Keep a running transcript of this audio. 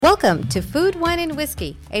Welcome to Food, Wine, and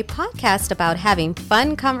Whiskey, a podcast about having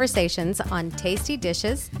fun conversations on tasty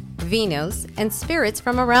dishes, vinos, and spirits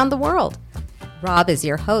from around the world. Rob is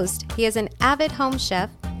your host. He is an avid home chef,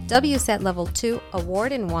 WSET Level 2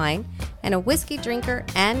 award in wine, and a whiskey drinker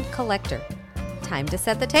and collector. Time to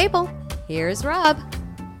set the table. Here's Rob.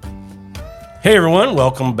 Hey everyone,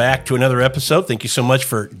 welcome back to another episode. Thank you so much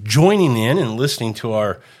for joining in and listening to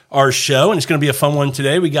our show. And it's going to be a fun one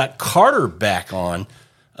today. We got Carter back on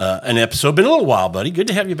an episode. Been a little while, buddy. Good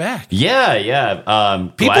to have you back. Yeah.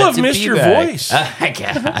 People have missed your voice.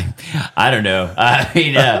 I don't know. I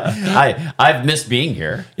mean, I've missed being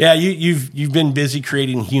here. Yeah, you've been busy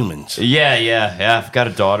creating humans. Yeah. I've got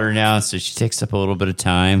a daughter now, so she takes up a little bit of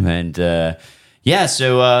time, and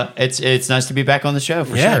so it's nice to be back on the show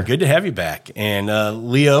for sure. Yeah, good to have you back. And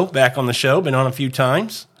Leo back on the show. Been on a few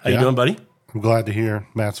times. How you doing, buddy? I'm glad to hear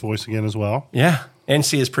Matt's voice again as well. Yeah. And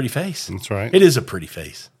see his pretty face. That's right. It is a pretty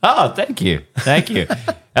face. Oh, thank you.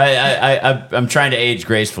 I'm trying to age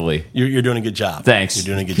gracefully. You're doing a good job. Thanks.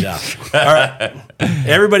 You're doing a good job. All right.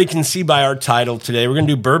 Everybody can see by our title today, we're going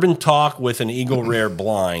to do Bourbon Talk with an Eagle Rare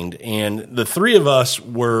Blind. And the three of us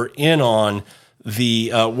were in on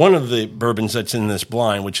the one of the bourbons that's in this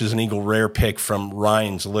blind, which is an Eagle Rare pick from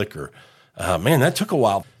Ryan's Liquor. Man, that took a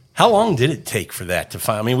while. How long did it take for that to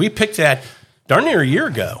find? I mean, we picked that darn near a year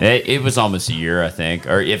ago. It was almost a year, I think,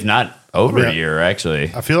 or if not over a year, actually.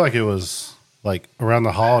 I feel like it was like around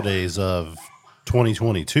the holidays of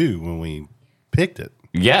 2022 when we picked it.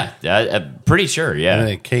 Yeah, I'm pretty sure, yeah. And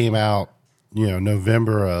it came out,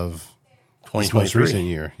 November of 2023. most recent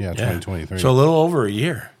year. Yeah, 2023. So a little over a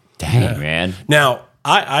year. Dang, man. Now,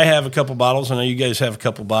 I have a couple bottles. I know you guys have a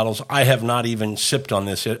couple bottles. I have not even sipped on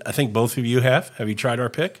this yet. I think both of you have. Have you tried our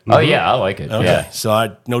pick? Oh, yeah, I like it. Okay. Yeah.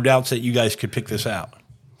 So no doubts that you guys could pick this out.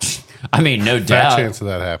 I mean, no doubt. Fat chance of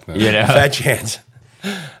that happening. Fat chance.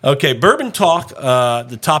 Okay, Bourbon Talk,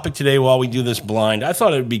 the topic today while we do this blind, I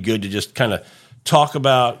thought it would be good to just kind of talk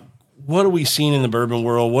about what are we seeing in the bourbon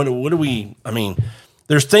world? What do we,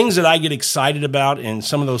 there's things that I get excited about, and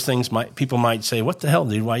some of those things people might say, what the hell,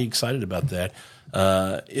 dude, why are you excited about that?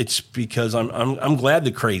 It's because I'm glad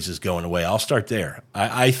the craze is going away. I'll start there.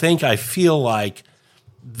 I feel like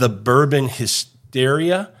the bourbon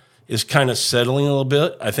hysteria is kind of settling a little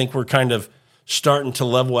bit. I think we're kind of starting to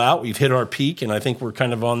level out. We've hit our peak, and I think we're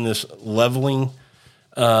kind of on this leveling.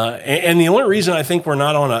 And the only reason I think we're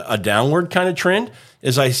not on a downward kind of trend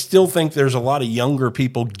is I still think there's a lot of younger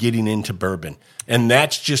people getting into bourbon, and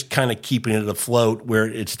that's just kind of keeping it afloat where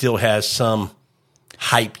it still has some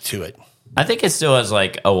hype to it. I think it still has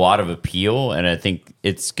like a lot of appeal, and I think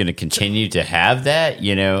it's going to continue to have that,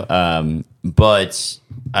 but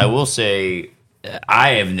I will say I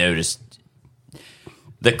have noticed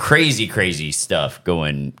the crazy stuff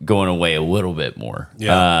going away a little bit more.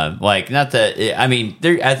 Yeah. Not that,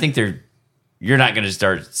 I think you're not going to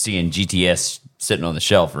start seeing GTS sitting on the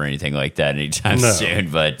shelf or anything like that anytime soon,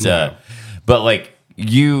 but like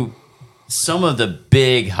some of the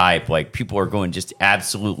big hype, like people are going just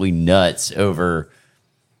absolutely nuts over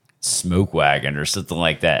Smoke Wagon or something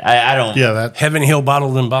like that. I don't. Yeah, that Heaven Hill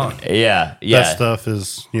Bottled and Bond. Yeah. that stuff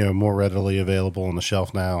is more readily available on the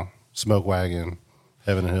shelf now. Smoke Wagon,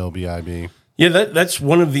 Heaven Hill, BIB. Yeah, that's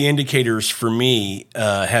one of the indicators for me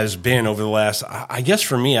has been over the last. I guess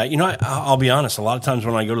for me, I'll be honest. A lot of times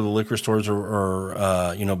when I go to the liquor stores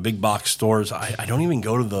or big box stores, I don't even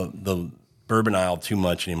go to the bourbon aisle too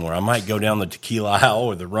much anymore. I might go down the tequila aisle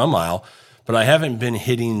or the rum aisle, but I haven't been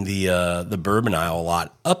hitting the bourbon aisle a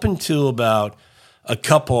lot up until about a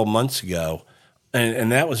couple of months ago,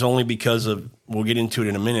 and that was only because of, we'll get into it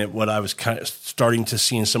in a minute, what I was kind of starting to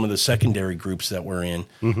see in some of the secondary groups that we're in,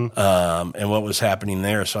 and what was happening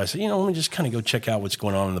there. So I said, let me just kind of go check out what's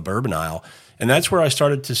going on in the bourbon aisle, and that's where I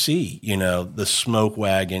started to see, the Smoke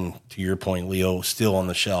Wagon, to your point, Leo, still on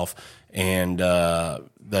the shelf, and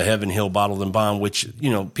the Heaven Hill Bottled and Bond, which,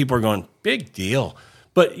 people are going, big deal.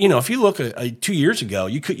 But, if you look at 2 years ago,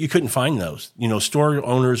 you couldn't find those. Store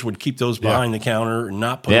owners would keep those behind the counter and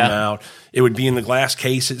not put them out. It would be in the glass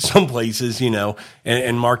case at some places,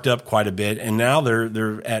 and marked up quite a bit. And now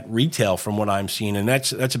they're at retail from what I'm seeing, and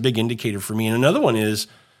that's a big indicator for me. And another one is,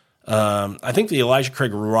 I think the Elijah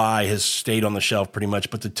Craig Rye has stayed on the shelf pretty much,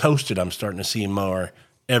 but the Toasted I'm starting to see more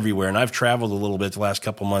everywhere. And I've traveled a little bit the last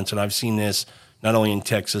couple of months, and I've seen this not only in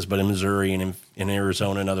Texas, but in Missouri and in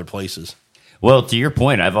Arizona and other places. Well, to your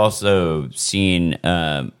point, I've also seen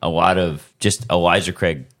a lot of just Elijah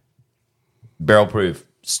Craig barrel proof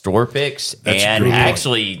store picks, and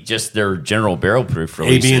actually just their general barrel proof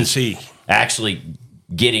releases. A, B, and C. Actually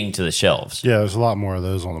getting to the shelves. Yeah, there's a lot more of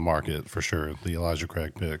those on the market for sure. The Elijah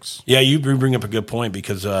Craig picks. Yeah, you bring up a good point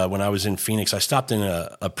because when I was in Phoenix, I stopped in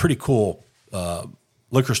a pretty cool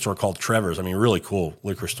liquor store called Trevor's. I mean, really cool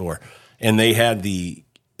liquor store. And they had the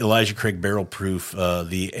Elijah Craig barrel proof,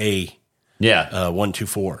 the A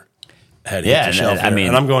 124. Had hit the shelf there.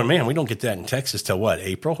 And I'm going, man, we don't get that in Texas till what,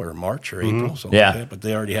 April or March or April, something like that. But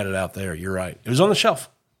they already had it out there. You're right. It was on the shelf.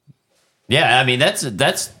 Yeah, I mean that's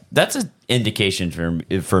an indication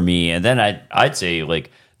for me. And then I'd say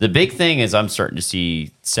like the big thing is I'm starting to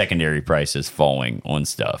see secondary prices falling on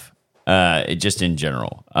stuff, just in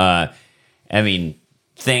general. I mean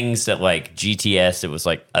things that like GTS, it was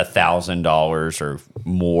like $1,000 or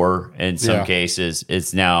more in some cases.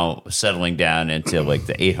 It's now settling down into like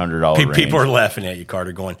the $800 range. People are laughing at you,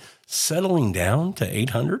 Carter, going, settling down to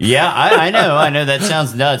 $800? Yeah, I know that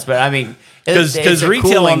sounds nuts, but I mean, because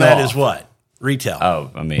retail on that is what? Retail.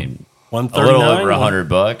 Oh, I mean, $139, a little over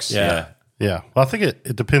 $100. Yeah. Yeah. Well, I think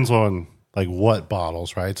it depends on like what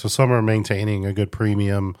bottles, right? So some are maintaining a good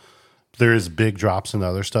premium. There is big drops in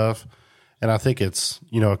other stuff. And I think it's,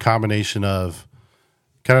 a combination of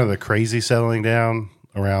kind of the crazy settling down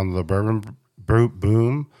around the bourbon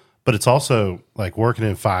boom, but it's also like working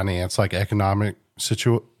in finance, like economic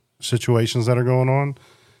situations that are going on,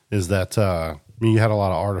 is that you had a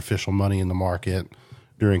lot of artificial money in the market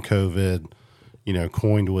during COVID,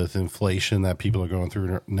 coined with inflation that people are going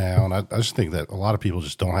through now. And I just think that a lot of people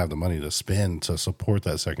just don't have the money to spend to support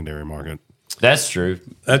that secondary market. That's true.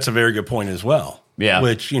 That's a very good point as well. Yeah.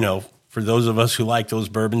 Which, for those of us who like those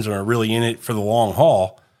bourbons and are really in it for the long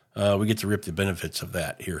haul, we get to reap the benefits of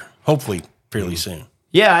that here, hopefully fairly soon.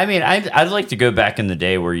 Yeah, I mean, I'd like to go back in the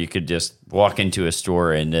day where you could just walk into a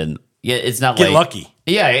store and then it's not get lucky.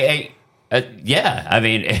 Yeah, yeah. I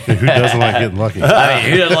mean, who doesn't like getting lucky? I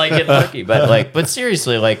mean, who doesn't like getting lucky? But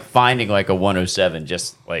seriously, like finding like a 107,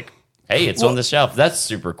 just like, hey, it's on the shelf. That's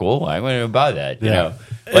super cool. I'm going to buy that. You know,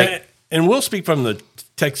 and we'll speak from the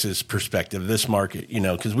Texas perspective, this market,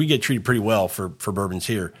 because we get treated pretty well for bourbons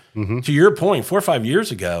here. Mm-hmm. To your point, 4 or 5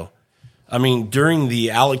 years ago, I mean, during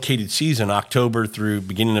the allocated season, October through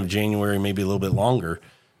beginning of January, maybe a little bit longer,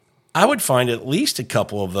 I would find at least a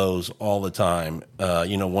couple of those all the time,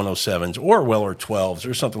 107s or Weller 12s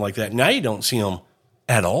or something like that. Now you don't see them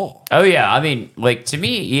at all. Oh, yeah. I mean, like to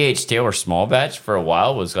me, E.H. Taylor small batch for a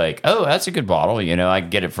while was like, oh, that's a good bottle. I can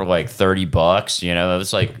get it for like $30.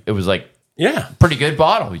 It was like, yeah, pretty good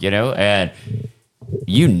bottle, and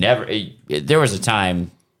there was a time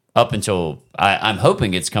up until I'm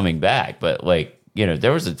hoping it's coming back, but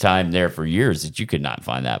there was a time there for years that you could not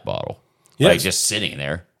find that bottle, like just sitting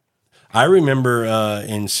there. I remember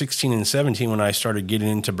in 16 and 17 when I started getting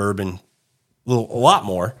into bourbon a lot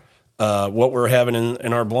more, what we're having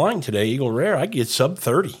in our blind today, Eagle Rare, I get sub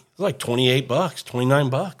 30. It's like $28,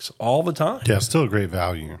 $29 all the time. Yeah, still a great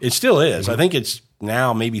value. It still is. Mm-hmm. I think it's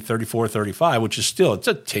now maybe 34, 35, which is still, it's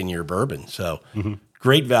a 10-year bourbon. So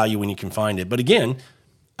great value when you can find it. But again,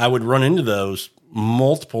 I would run into those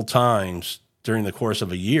multiple times during the course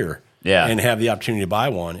of a year and have the opportunity to buy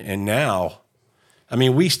one. And now, I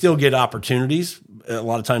mean, we still get opportunities. A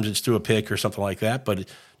lot of times it's through a pick or something like that. But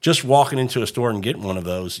just walking into a store and getting one of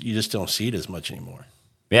those, you just don't see it as much anymore.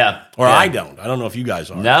 Yeah. Or I don't. I don't know if you guys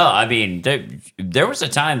are. No, I mean, there was a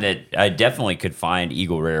time that I definitely could find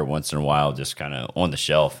Eagle Rare once in a while just kind of on the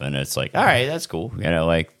shelf. And it's like, all right, that's cool.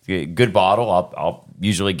 Good bottle. I'll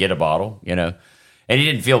usually get a bottle, And you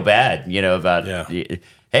didn't feel bad, about,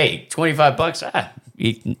 hey,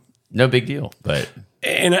 $25, no big deal. But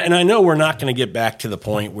And I know we're not going to get back to the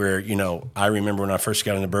point where, I remember when I first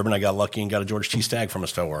got into bourbon, I got lucky and got a George T. Stagg from a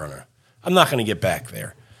store owner. I'm not going to get back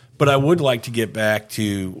there. But I would like to get back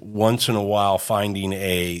to once in a while finding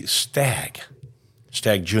a Stagg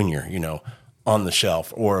Junior, on the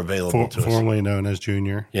shelf or available to us. Formerly known as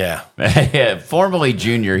Junior. Yeah. Yeah, formerly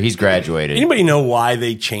Junior. He's graduated. Anybody know why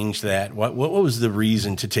they changed that? What was the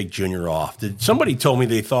reason to take Junior off? Somebody told me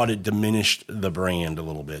they thought it diminished the brand a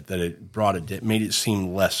little bit, that it made it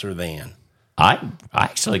seem lesser than. I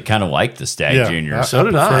actually kind of like the Stagg Junior. So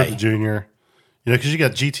did I. The Junior. Because you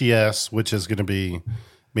got GTS, which is going to be,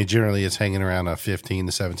 generally it's hanging around a 15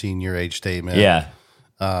 to 17-year age statement. Yeah.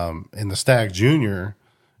 And the Stagg Junior,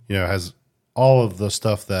 has all of the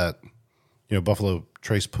stuff that, Buffalo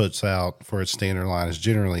Trace puts out for its standard line is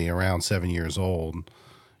generally around 7 years old.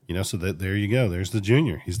 So there you go. There's the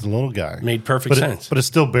Junior. He's the little guy. Made perfect sense. But it's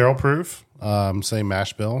still barrel proof, same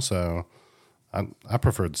mash bill. So I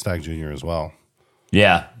prefer the Stagg Junior as well.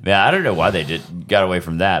 Yeah. I don't know why they got away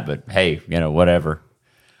from that, but hey, whatever.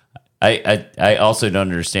 I also don't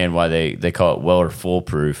understand why they call it Weller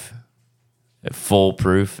Foolproof.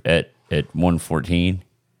 Foolproof at at 114.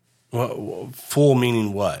 Well, full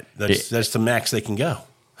meaning what? That's the max they can go.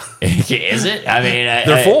 Is it? I mean,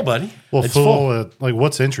 They're full, buddy. Well, it's full. Like,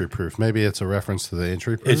 what's entry proof? Maybe it's a reference to the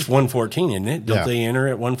entry proof. It's 114, isn't it? Don't they enter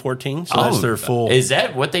at 114? So that's their full. Is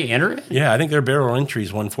that what they enter at? Yeah, I think their barrel entry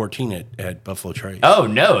is 114 at Buffalo Trace. Oh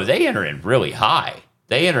no, they enter in really high.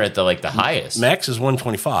 They enter at the highest. Max is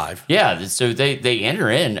 125. Yeah, so they enter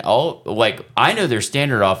in all I know their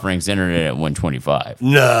standard offerings enter in at 125.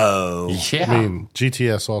 No. Yeah. I mean,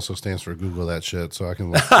 GTS also stands for Google that shit, so I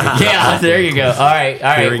can look. Yeah, there you go. All right.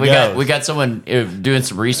 There he goes. We got someone doing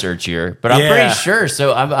some research here, but I'm pretty sure.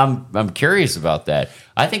 So I'm curious about that.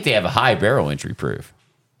 I think they have a high barrel entry proof.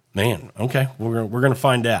 Man, okay, we're gonna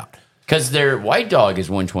find out because their White Dog is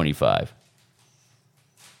 125.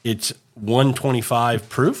 It's 125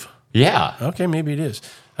 proof. Yeah. Okay, maybe it is.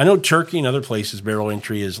 I know Turkey and other places barrel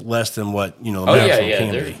entry is less than what the maximum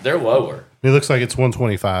can be. They're lower. It looks like it's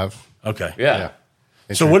 125. Okay. Yeah.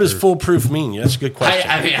 So what does full proof mean? That's a good question.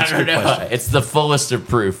 I don't know. Question. It's the fullest of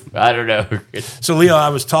proof. I don't know. So, Leo, I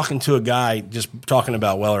was talking to a guy, just talking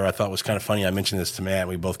about Weller. I thought was kind of funny. I mentioned this to Matt.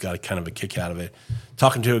 We both got kind of a kick out of it.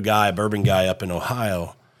 Talking to a bourbon guy up in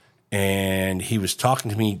Ohio, and he was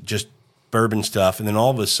talking to me just bourbon stuff. And then all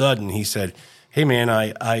of a sudden he said, hey, man,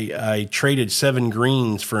 I traded 7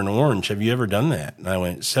 greens for an orange. Have you ever done that? And I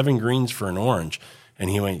went, 7 greens for an orange? And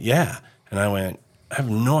he went, yeah. And I went, I have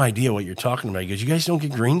no idea what you're talking about. He goes, you guys don't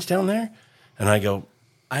get greens down there? And I go,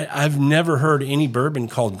 I've never heard any bourbon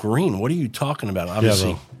called green. What are you talking about?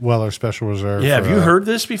 Obviously. Yeah, the Weller Special Reserve. Yeah, have you heard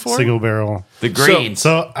this before? Single barrel. The greens.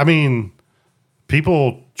 So, I mean,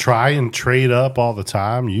 people try and trade up all the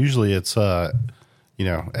time. Usually it's,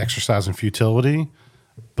 exercise and futility.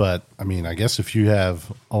 But, I mean, I guess if you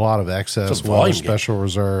have a lot of excess Weller Special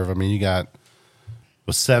Reserve, I mean, you got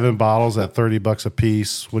with 7 bottles at $30 a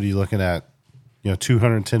piece. What are you looking at?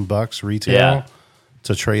 $210 retail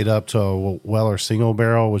to trade up to a Weller single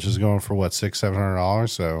barrel, which is going for $600-$700.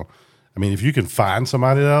 So, I mean, if you can find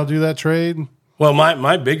somebody that'll do that trade. Well,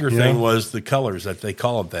 my bigger thing was the colors that they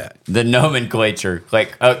call it that. The nomenclature,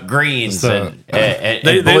 like greens and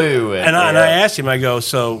blue. And I asked him, I go,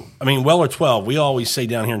 so, I mean, Weller 12, we always say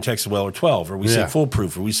down here in Texas Weller 12, or we say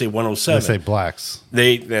foolproof, or we say 107. They say blacks.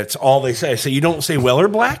 That's all they say. I say, you don't say Weller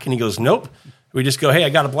black? And he goes, nope. We just go, hey, I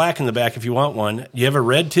got a black in the back if you want one. You have a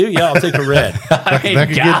red too? Yeah, I'll take a red. that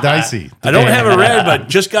could get dicey. I don't have a red, but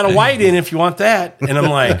just got a white in if you want that. And I'm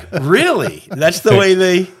like, really? That's the way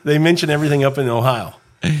they mention everything up in Ohio.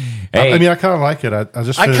 Hey. I mean, I kind of like it. I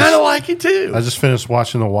kind of like it too. I just finished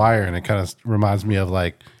watching The Wire, and it kind of reminds me of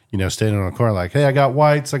standing on a corner like, hey, I got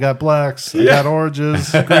whites, I got blacks, I got oranges,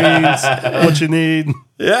 greens, what you need.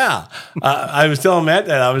 Yeah. I was telling Matt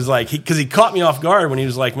that. I was like, because he caught me off guard when he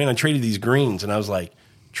was like, man, I traded these greens. And I was like,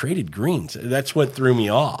 traded greens? That's what threw me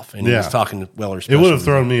off. And he was talking to Weller Special. It would have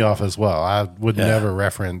thrown me off as well. I would never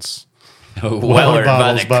reference Weller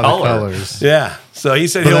bottles by the colors. Yeah. So he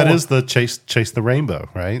said that is the chase the rainbow,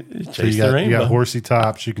 right? Chase the rainbow. You got horsey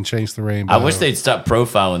tops, you can chase the rainbow. I wish they'd stop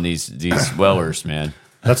profiling these Wellers, man.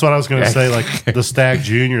 That's what I was going to say. Like the Stag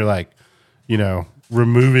Junior,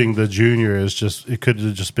 removing the junior is just, it could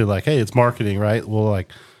have just been like, hey, it's marketing, right? We'll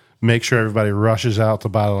make sure everybody rushes out to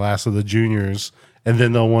buy the last of the juniors, and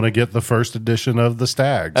then they'll want to get the first edition of the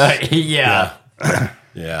Stags. Yeah.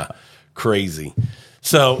 Crazy.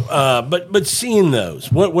 So, but seeing those,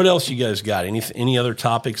 what else you guys got? Any other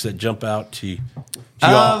topics that jump out to you?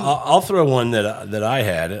 I'll throw one that I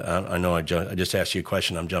had. I know I just asked you a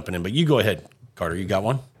question. I'm jumping in, but you go ahead, Carter. You got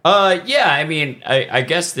one? Yeah. I mean, I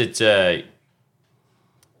guess that.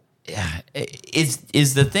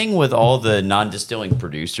 Is the thing with all the non-distilling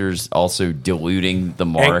producers also diluting the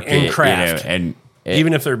market and craft, and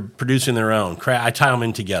even if they're producing their own craft, I tie them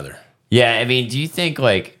in together. Yeah, I mean, do you think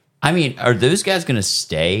are those guys going to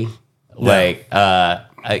stay? No. I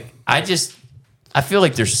feel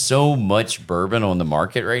like there's so much bourbon on the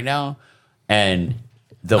market right now, and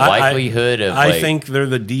the likelihood of I think they're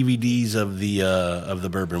the DVDs of the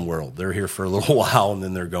bourbon world. They're here for a little while and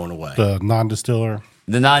then they're going away. The non-distiller.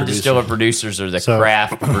 The non-distiller producers are the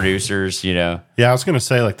craft producers, Yeah, I was going to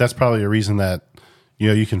say, that's probably a reason that,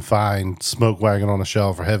 you can find Smoke Wagon on the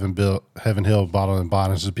shelf or Heaven Hill Bottle and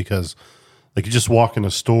Bonnets is because, you just walk in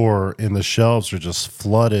a store and the shelves are just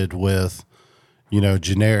flooded with,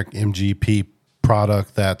 generic MGP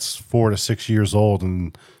product that's 4 to 6 years old,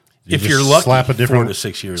 and if you're lucky, 4 to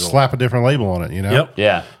 6 years old, slap a different label on it. Yep.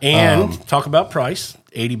 Yeah. And talk about price,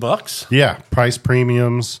 $80. Yeah, price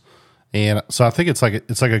premiums. And so I think it's like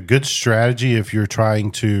a good strategy if you're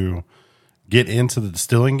trying to get into the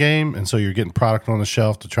distilling game, and so you're getting product on the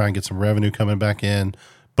shelf to try and get some revenue coming back in,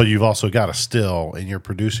 but you've also got a still, and you're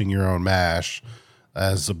producing your own mash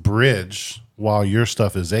as a bridge while your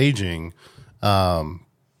stuff is aging.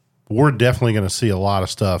 We're definitely going to see a lot of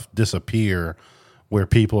stuff disappear where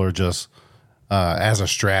people are just, as a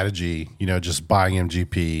strategy, just buying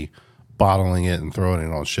MGP, bottling it, and throwing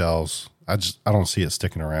it on shelves. I don't see it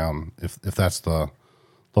sticking around if that's the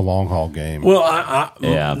long haul game. Well,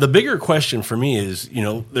 the bigger question for me is,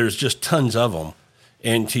 there's just tons of them.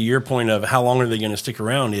 And to your point of how long are they going to stick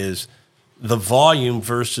around is the volume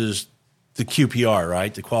versus the QPR,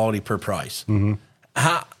 right? The quality per price. Mm-hmm.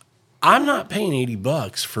 I'm not paying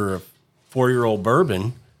 $80 for a 4-year-old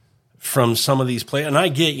bourbon from some of these players. And I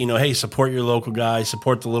get, hey, support your local guys,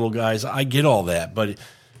 support the little guys. I get all that. But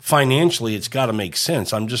financially, it's got to make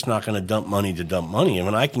sense. I'm just not going to dump money to dump money. I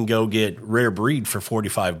mean, I can go get Rare Breed for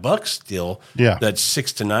 $45 still. Yeah. That's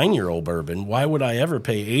 6 to 9 year old bourbon. Why would I ever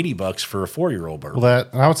pay $80 for a 4-year-old bourbon? Well,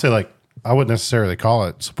 I would say, I wouldn't necessarily call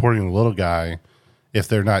it supporting the little guy if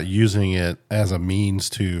they're not using it as a means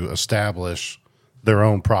to establish their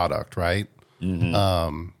own product, right?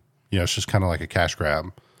 Mm-hmm. It's just kind of like a cash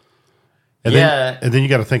grab. And then you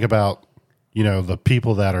got to think about, the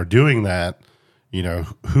people that are doing that,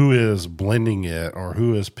 who is blending it or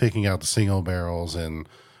who is picking out the single barrels, and,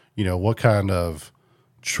 what kind of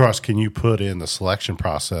trust can you put in the selection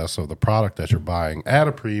process of the product that you're buying at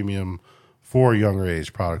a premium for a younger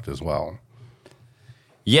age product as well.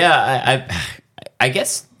 Yeah, I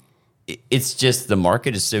guess it's just the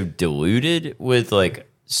market is so diluted with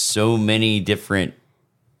so many different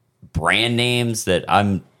brand names that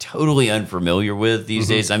I'm totally unfamiliar with these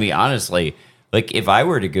days. I mean, honestly, if I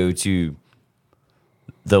were to go to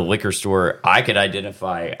the liquor store, I could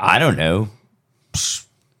identify, I don't know,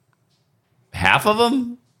 half of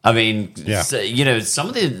them. I mean, some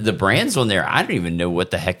of the brands on there, I don't even know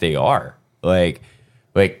what the heck they are.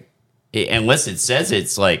 Unless it says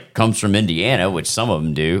it's comes from Indiana, which some of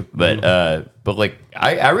them do, but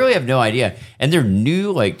I really have no idea. And they're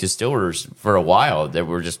new distillers for a while that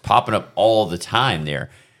were just popping up all the time there.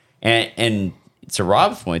 And to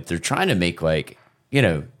Rob's point, they're trying to make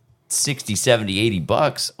 60, 70,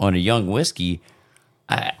 $80 on a young whiskey.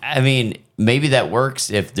 I mean, maybe that works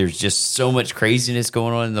if there's just so much craziness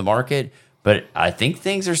going on in the market, but I think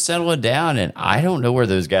things are settling down, and I don't know where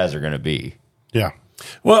those guys are going to be. Yeah.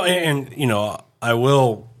 Well, and I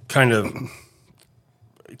will kind of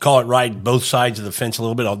call it ride both sides of the fence a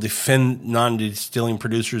little bit. I'll defend non-distilling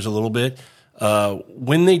producers a little bit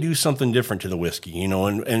when they do something different to the whiskey.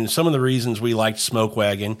 And some of the reasons we liked Smoke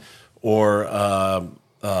Wagon or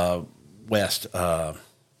West,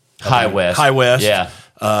 High West, yeah,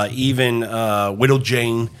 even Widow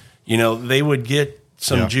Jane. They would get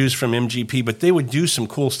some juice from MGP, but they would do some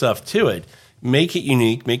cool stuff to it, make it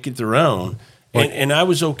unique, make it their own. And I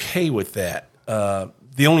was okay with that.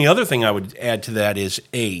 The only other thing I would add to that is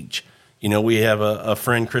age. We have a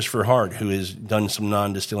friend, Christopher Hart, who has done some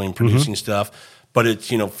non-distilling producing stuff, but it's,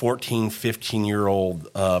 14,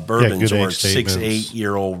 15-year-old bourbons or 6,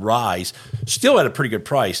 8-year-old ryes, still at a pretty good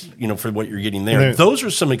price, for what you're getting there. Those are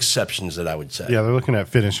some exceptions that I would say. Yeah, they're looking at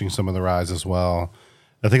finishing some of the ryes as well.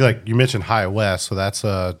 I think, you mentioned High West, so that's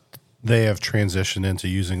they have transitioned into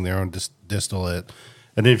using their own distillate.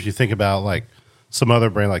 And then if you think about, some other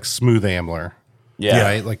brand like Smooth Ambler,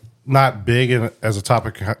 right? Not big as a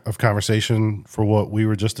topic of conversation for what we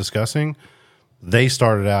were just discussing. They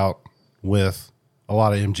started out with a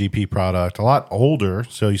lot of MGP product, a lot older,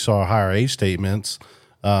 so you saw higher age statements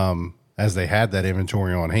as they had that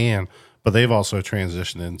inventory on hand. But they've also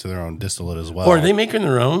transitioned into their own distillate as well. Or are they making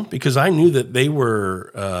their own? Because I knew that they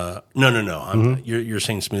were. No. You're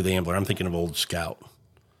saying Smooth Ambler. I'm thinking of Old Scout.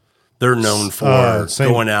 They're known for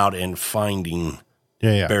going out and finding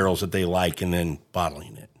barrels that they like and then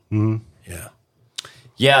bottling it. Mm-hmm. Yeah.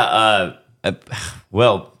 Yeah.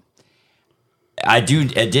 Well, I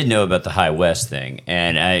did know about the High West thing,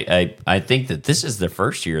 and I think that this is the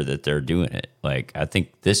first year that they're doing it. I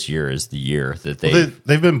think this year is the year that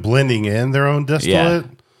they've been blending in their own distillate.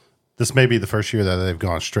 Yeah. This may be the first year that they've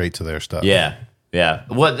gone straight to their stuff. Yeah. Yeah.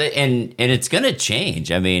 Well, and it's going to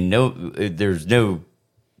change. I mean, there's no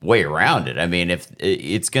way around it. I mean, if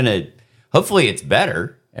it's going to, hopefully it's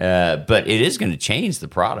better, but it is going to change the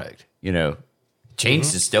product,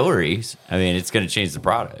 change distilleries. I mean, it's going to change the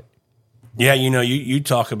product. Yeah. You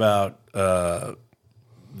talk about the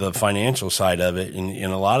financial side of it,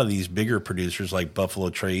 and a lot of these bigger producers like Buffalo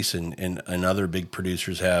Trace and other big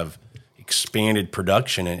producers have expanded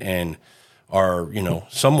production and are,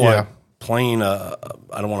 somewhat playing I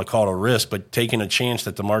don't want to call it a risk, but taking a chance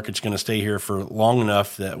that the market's going to stay here for long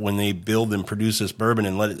enough that when they build and produce this bourbon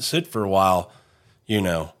and let it sit for a while,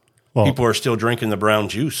 people are still drinking the brown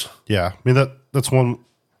juice. Yeah, I mean that's a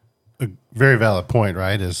very valid point,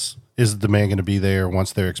 right? Is the demand going to be there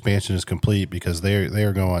once their expansion is complete? Because they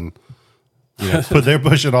are going, they're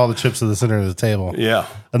pushing all the chips to the center of the table. Yeah.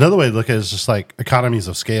 Another way to look at it is just like economies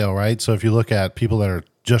of scale, right? So if you look at people that are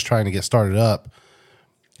just trying to get started up,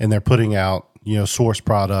 and they're putting out source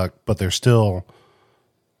product, but they're still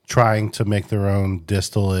trying to make their own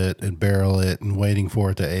distillate and barrel it and waiting for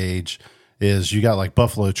it to age, is you got like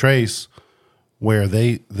Buffalo Trace, where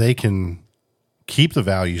they can keep the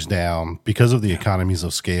values down because of the economies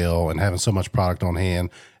of scale and having so much product on hand.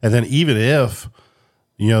 And then even if,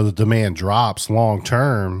 the demand drops long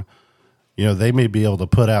term, they may be able to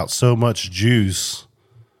put out so much juice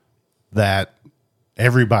that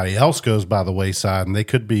everybody else goes by the wayside, and they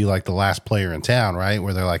could be like the last player in town, right?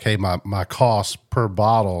 Where they're like, hey, my cost per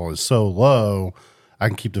bottle is so low, I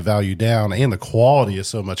can keep the value down, and the quality is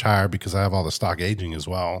so much higher because I have all the stock aging as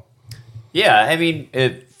well. Yeah, I mean,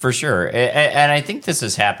 for sure. And I think this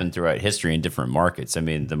has happened throughout history in different markets. I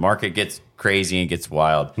mean, the market gets crazy and gets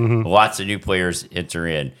wild. Mm-hmm. Lots of new players enter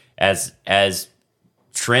in. As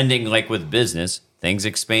trending, like with business, things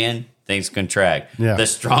expand, things contract. Yeah. The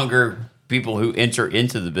stronger people who enter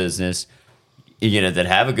into the business, that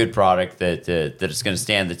have a good product that is going to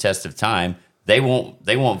stand the test of time, they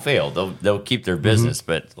won't fail. They'll keep their business.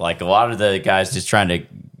 Mm-hmm. But like a lot of the guys just trying to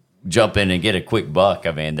jump in and get a quick buck,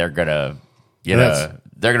 I mean, they're gonna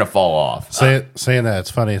fall off. Saying that,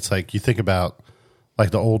 it's funny. It's like you think about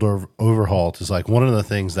like the old overhaul is like one of the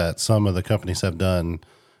things that some of the companies have done,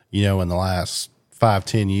 in the last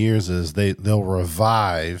 5-10 years is they'll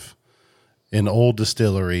revive an old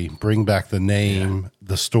distillery, bring back the name,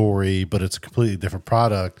 the story, but it's a completely different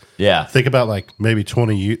product. Yeah. Think about like maybe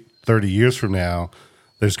 20, 30 years from now,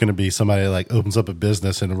 there's going to be somebody that like opens up a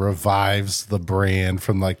business and revives the brand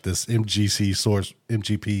from like this MGP source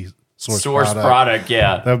product.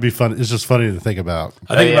 Yeah. That would be fun. It's just funny to think about.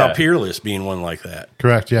 I think about Peerless being one like that.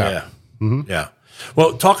 Correct. Yeah. Yeah. Mm-hmm. Yeah.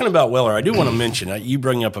 Well, talking about Weller, I do want to mention, you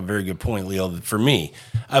bring up a very good point, Leo, that for me,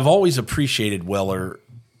 I've always appreciated Weller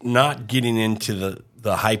not getting into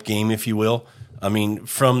the hype game, if you will. I mean,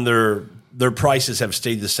 from their prices have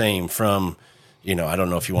stayed the same from, I don't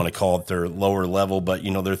know if you want to call it their lower level, but,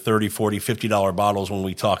 they're $30, $40, $50 bottles when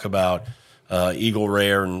we talk about Eagle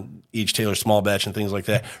Rare and each Taylor small batch and things like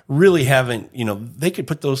that. Really haven't, they could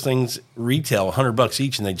put those things retail $100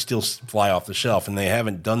 each and they'd still fly off the shelf, and they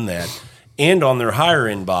haven't done that. And on their higher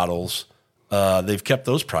end bottles, they've kept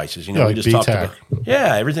those prices. We like just BTAC. Talked about.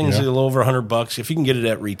 Yeah, everything's a little over $100 if you can get it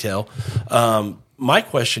at retail. My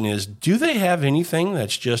question is, do they have anything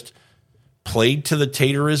that's just played to the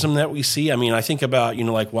Taylorism that we see? I mean, I think about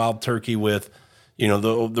like Wild Turkey with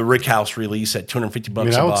the Rick House release at $250 a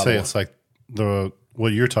bottle. I would say it's like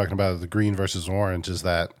what you're talking about, the green versus orange, is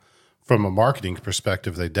that from a marketing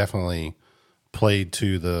perspective, they definitely played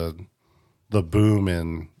to the boom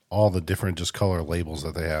and all the different just color labels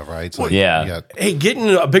that they have, right? So hey,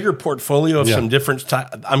 getting a bigger portfolio of some different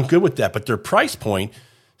I'm good with that, but their price point,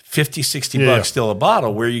 $50-$60 still a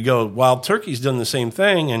bottle, where you go, Wild Turkey's done the same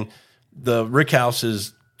thing, and the Rick House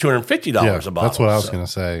is $250 a bottle. That's what I was going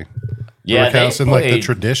to say. Yeah, Rick House and like the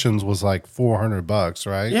Traditions was like $400,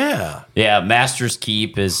 right? Yeah. Yeah, Master's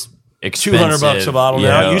Keep is expensive. $200 a bottle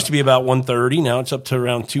now. It used to be about $130. Now it's up to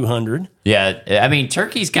around $200. Yeah, I mean,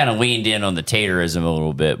 Turkey's kind of leaned in on the Taylorism a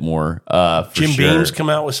little bit more. Jim Beam's come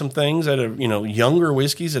out with some things that are younger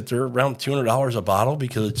whiskeys that they're around $200 a bottle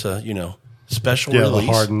because it's a special release.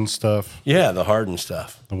 The hardened stuff. Yeah, the hardened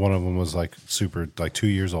stuff. And one of them was like super, like 2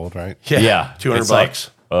 years old, right? Yeah, $200. Like,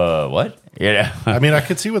 what? Yeah. I mean, I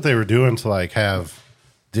could see what they were doing to like have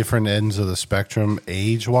different ends of the spectrum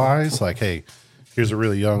age wise. Like, hey, here's a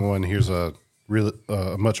really young one. Here's a really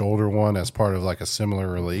much older one as part of like a similar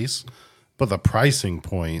release. But the pricing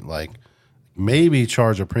point, like maybe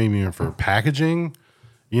charge a premium for packaging,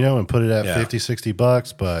 and put it at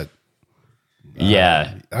 $50-$60. But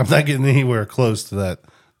I'm not getting anywhere close to that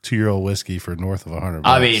 2-year-old whiskey for north of $100.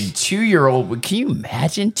 I mean, 2-year-old. Can you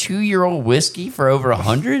imagine 2-year-old whiskey for over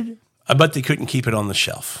 $100? I bet they couldn't keep it on the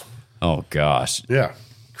shelf. Oh gosh. Yeah.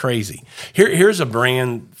 Crazy. Here's a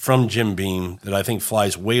brand from Jim Beam that I think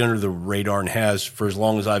flies way under the radar and has for as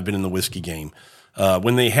long as I've been in the whiskey game.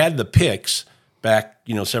 When they had the picks back,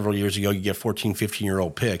 several years ago, you get 14,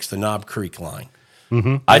 15-year-old picks, the Knob Creek line.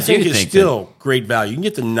 Mm-hmm. I think it's still great value. You can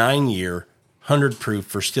get the 9-year 100 proof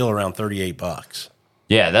for still around $38.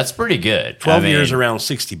 Yeah, that's pretty good. 12 years around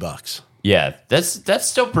 $60. Yeah, that's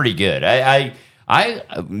still pretty good.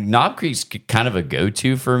 Knob Creek's kind of a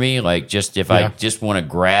go-to for me. Like, just if I just want to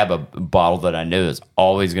grab a bottle that I know is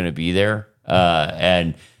always going to be there,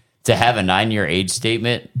 and to have a 9-year age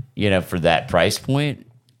statement, for that price point.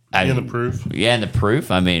 And the proof. Yeah, and the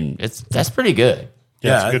proof. I mean, that's pretty good.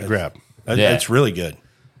 Yeah, it's a good grab. It's really good.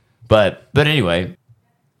 But anyway.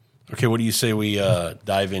 Okay, what do you say we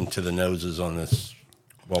dive into the noses on this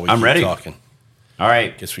while we I'm keep ready. talking? All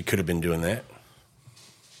right. Guess we could have been doing that.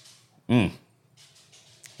 It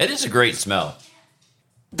is a great smell.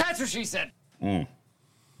 That's what she said. Little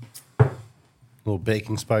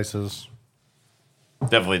baking spices.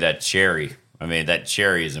 Definitely that cherry. I mean, that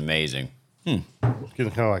cherry is amazing. It's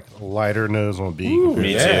getting kind of like a lighter nose on B.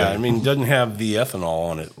 Me too. I mean, it doesn't have the ethanol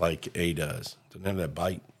on it like A does. Doesn't have that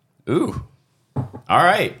bite. Ooh. All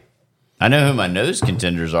right. I know who my nose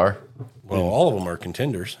contenders are. Well, all of them are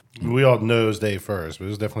contenders. We all nosed A first, but it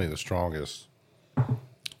was definitely the strongest.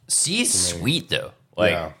 C is sweet though.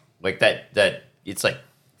 Yeah. Like that. It's like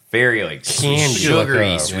very like Candy.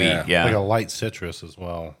 sugary Like a- sweet. yeah. Like a light citrus as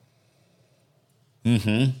well.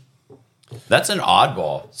 That's an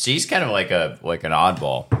oddball. C's kind of like an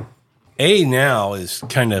oddball. A now is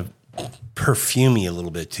kind of perfumey a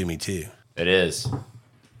little bit to me too. It is.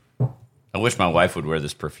 I wish my wife would wear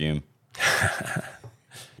this perfume.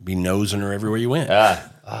 Be nosing her everywhere you went.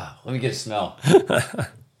 Let me get a smell.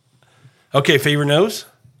 Okay, favorite nose?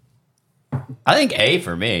 I think A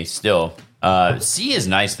for me still. C is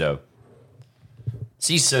nice though.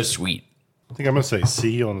 C's so sweet. I think I'm going to say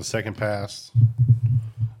C on the second pass.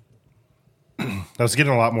 I was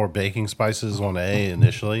getting a lot more baking spices on A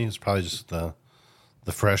initially. It's probably just the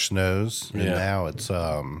fresh nose. And Yeah. now it's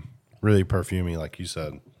really perfumey, like you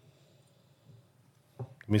said. I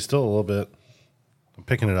mean, still a little bit. I'm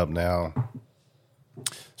picking it up now.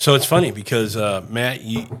 So it's funny because Matt,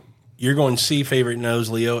 you're going C favorite nose,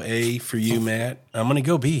 Leo. A for you, Matt. I'm going to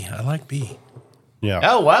go B. I like B. Yeah.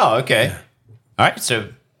 Oh wow. Okay. All right. So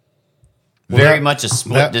very now- much a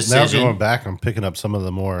split Now decision. going back, I'm picking up some of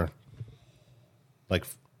the more, like,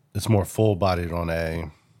 it's more full-bodied on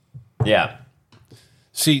A. Yeah.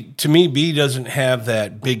 See, to me, B doesn't have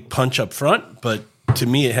that big punch up front, but to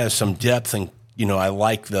me, it has some depth, and I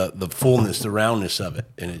like the fullness, the roundness of it,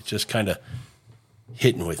 and it's just kind of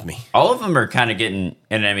hitting with me. All of them are kind of getting,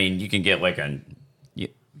 and I mean, you can get like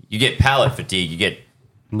you get palate fatigue, you get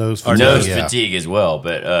Nose nose yeah. fatigue as well.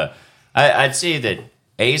 But I'd say that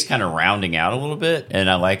A is kind of rounding out a little bit, and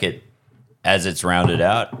I like it as it's rounded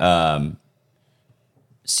out.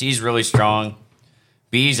 C's really strong.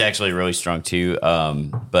 B's actually really strong too.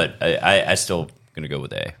 But I still gonna go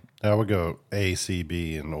with A. I would go A, C,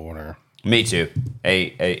 B in order. Me too.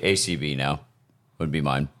 A C B now would be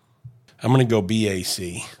mine. I'm going to go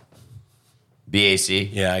BAC. BAC.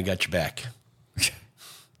 Yeah, I got your back.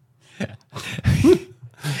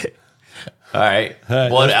 All right. right,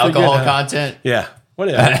 Blood that's pretty alcohol good, huh? content. Yeah,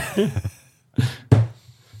 whatever.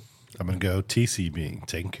 I'm going to go TCB,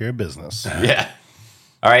 taking care of business. Yeah.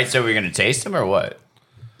 All right. So we're gonna taste them or what?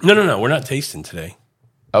 No. We're not tasting today.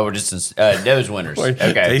 Oh, we're just nose winners. We're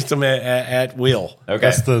Okay. Taste them at will. Okay.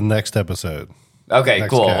 That's the next episode. Okay. next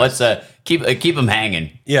Cool. cast. Let's keep them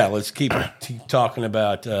hanging. Yeah, let's keep talking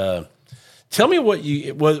about. Tell me what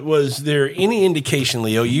you was there any indication,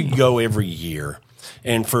 Leo? You go every year,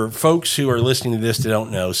 and for folks who are listening to this that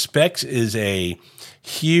don't know, Specs is a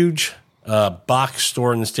huge box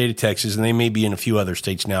store in the state of Texas, and they may be in a few other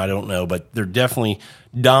states now. I don't know, but they're definitely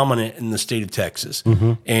dominant in the state of Texas.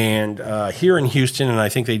 And here in Houston, and I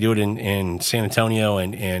think they do it in San Antonio,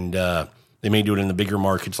 and they may do it in the bigger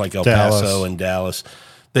markets like El Dallas. Paso and Dallas.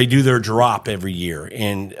 They do their drop every year.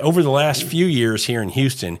 And over the last few years here in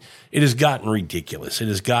Houston, it has gotten ridiculous. It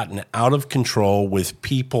has gotten out of control with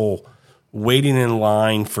people waiting in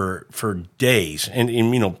line for days. And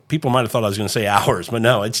people might have thought I was going to say hours, but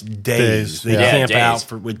no, it's days. They Yeah, camp days.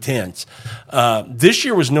 out with tents. This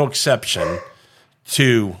year was no exception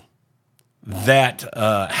to that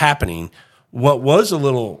happening. What was a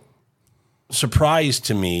little surprise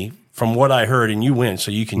to me from what I heard, and you went,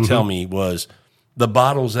 so you can tell me, was the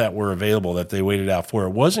bottles that were available that they waited out for. It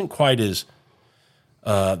wasn't quite as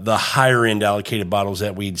the higher end allocated bottles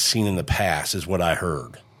that we'd seen in the past, is what I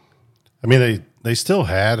heard. I mean, they still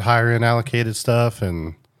had higher end allocated stuff,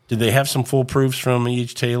 and Did they have some full proofs from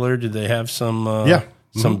each Taylor? Did they have some Yeah.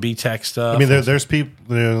 some BTEC stuff? I mean, there's people,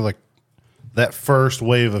 like that first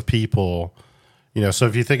wave of people, so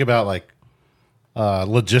if you think about like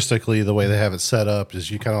logistically, the way they have it set up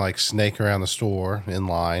is you kind of like snake around the store in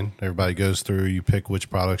line. Everybody goes through, you pick which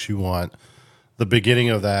products you want. The beginning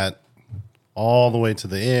of that all the way to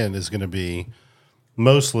the end is going to be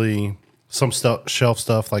mostly some shelf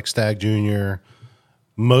stuff like Stag Junior,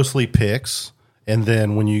 mostly picks. And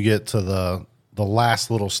then when you get to the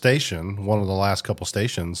last little station, one of the last couple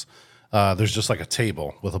stations, there's just like a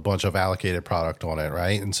table with a bunch of allocated product on it,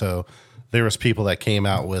 right? And so there was people that came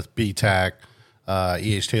out with BTAC,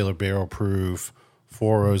 E.H. Taylor Barrel Proof,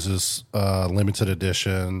 Four Roses limited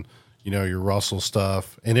edition, your Russell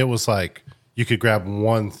stuff. And it was like you could grab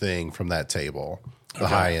one thing from that table, the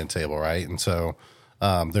high-end table, right? And so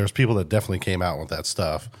there's people that definitely came out with that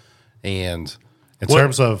stuff. And in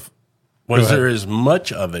terms of... Was there as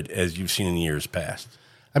much of it as you've seen in years past?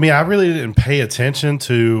 I mean, I really didn't pay attention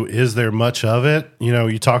to is there much of it.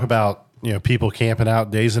 You talk about people camping out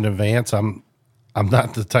days in advance. I'm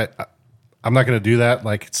not the type. I'm not going to do that.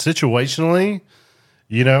 Like situationally,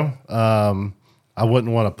 I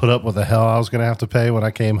wouldn't want to put up with the hell I was going to have to pay when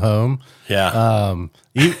I came home. Yeah.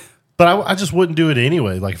 But I just wouldn't do it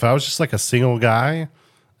anyway. Like if I was just like a single guy,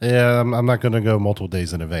 I'm not going to go multiple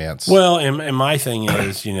days in advance. Well, and my thing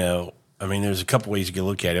is, there's a couple ways you can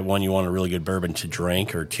look at it. One, you want a really good bourbon to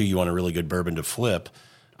drink, or two, you want a really good bourbon to flip.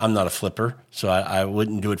 I'm not a flipper, so I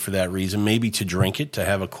wouldn't do it for that reason. Maybe to drink it, to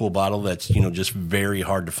have a cool bottle that's, just very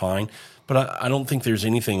hard to find. But I don't think there's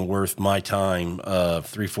anything worth my time,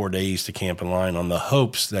 3-4 days to camp in line on the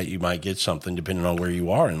hopes that you might get something depending on where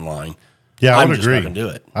you are in line. Yeah, I would just agree. not gonna do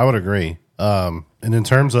it. I would agree. And in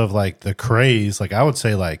terms of like the craze, like I would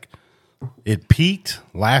say like it peaked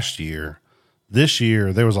last year. This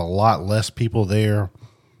year, there was a lot less people there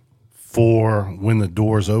for when the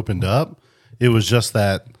doors opened up. It was just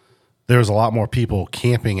that there was a lot more people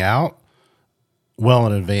camping out well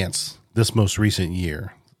in advance this most recent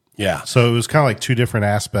year. Yeah. So it was kind of like two different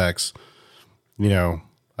aspects.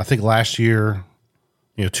 I think last year,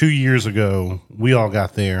 2 years ago, we all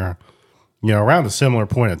got there, around a similar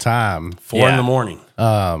point of time. 4 in the morning.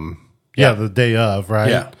 Yeah, the day of,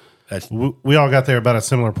 right? Yeah. We all got there about a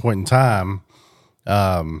similar point in time.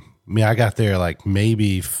 I got there like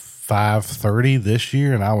maybe 5:30 this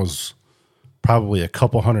year, and I was probably a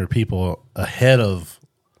couple hundred people ahead of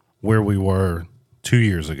where we were 2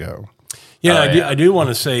 years ago. Yeah, I do want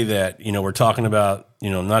to say that, we're talking about,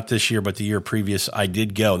 not this year, but the year previous, I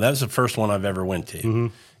did go. That was the first one I've ever went to. Mm-hmm.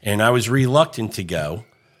 And I was reluctant to go,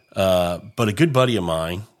 but a good buddy of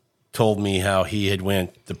mine told me how he had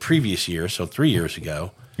went the previous year, so 3 years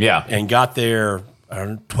ago. Yeah. And got there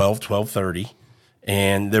around 12:30,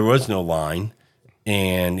 and there was no line.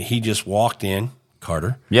 And he just walked in,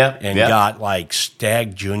 Carter. Yeah. And got like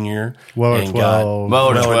Stag Junior. Weller and 12.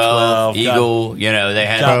 Weller 12, 12, Eagle, they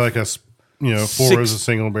had... Probably like a 4 as a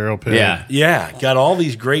single barrel pick. Yeah. Yeah, got all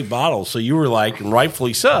these great bottles. So you were like, and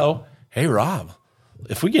rightfully so, hey, Rob,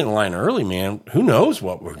 if we get in line early, man, who knows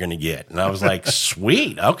what we're going to get? And I was like,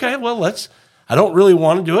 sweet. Okay, well, I don't really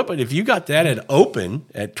want to do it, but if you got that at open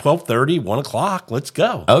at 12:30, 1 o'clock, let's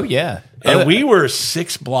go. Oh, yeah. And we were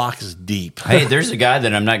 6 blocks deep. Hey, there's a guy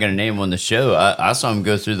that I'm not going to name on the show. I saw him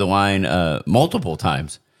go through the line multiple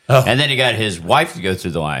times. Oh. And then he got his wife to go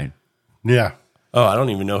through the line. Yeah. Oh, I don't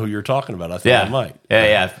even know who you're talking about. I thought I might.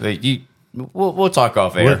 Yeah. But we'll talk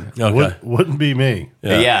off air. Wouldn't be me.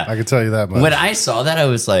 Yeah. I can tell you that much. When I saw that, I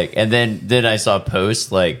was like, and then I saw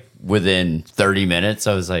posts like within 30 minutes.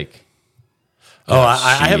 I was like,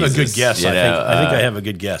 I have a good guess. I think I have a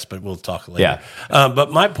good guess, but we'll talk later. Yeah.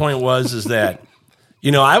 But my point is that,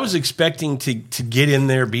 I was expecting to get in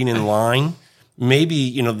there, being in line.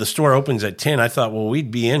 Maybe, the store opens at 10. I thought, well, we'd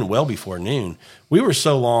be in well before noon. We were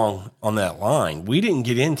so long on that line. We didn't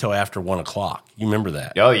get in till after 1 o'clock. You remember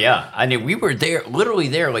that? Oh, yeah. I mean, we were literally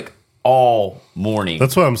there like all morning.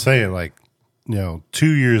 That's what I'm saying. Like, 2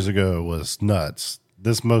 years ago was nuts.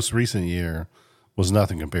 This most recent year was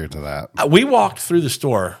nothing compared to that. We walked through the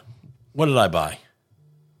store. What did I buy?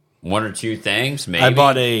 1 or 2 things, maybe. I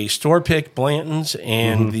bought a store pick Blanton's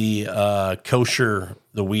and the kosher,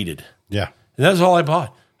 the weeded. Yeah. And that's all I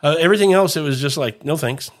bought. Everything else, it was just like, no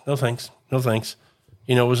thanks, no thanks, no thanks.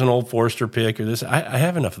 It was an old Forester pick or this. I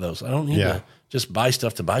have enough of those. I don't need to just buy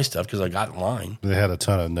stuff to buy stuff because I got in line. They had a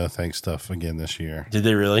ton of no thanks stuff again this year. Did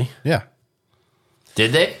they really? Yeah.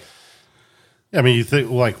 Did they? I mean, you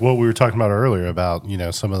think like what we were talking about earlier about,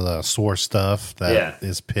 some of the source stuff that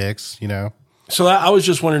is picks, So I was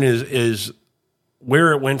just wondering is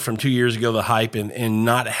where it went from 2 years ago, the hype and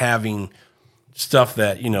not having stuff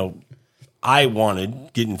that, I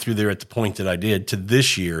wanted getting through there at the point that I did to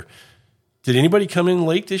this year. Did anybody come in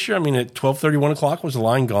late this year? I mean, at 12:30, 1 o'clock, was the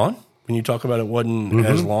line gone? When you talk about it wasn't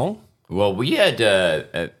as long? Well, we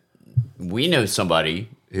had, we know somebody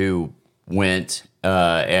who went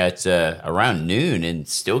at around noon and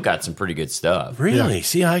still got some pretty good stuff. Really? Yeah.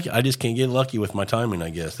 See, I just can't get lucky with my timing, I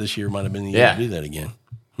guess. This year might have been the year to do that again.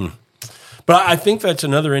 But I think that's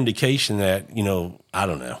another indication that, I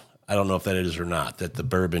don't know. I don't know if that is or not, that the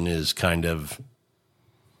bourbon is kind of,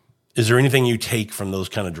 is there anything you take from those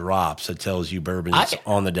kind of drops that tells you bourbon's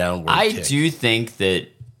on the downward tick? do think that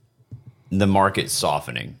the market's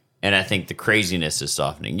softening, and I think the craziness is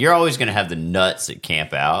softening. You're always going to have the nuts that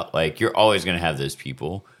camp out. Like, you're always going to have those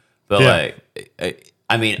people. But,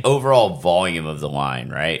 I mean, overall volume of the line,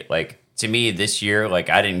 right? Like, to me, this year, like,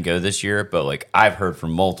 I didn't go this year, but, like, I've heard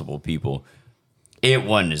from multiple people, it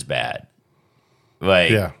wasn't as bad.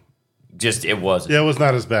 Like, just, it wasn't. Yeah, it was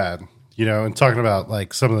not as bad. You know, and talking about,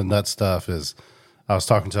 like, some of the nut stuff is, I was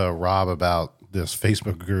talking to Rob about this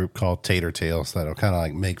Facebook group called Tater Tales that'll kind of,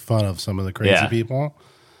 like, make fun of some of the crazy people.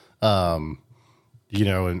 You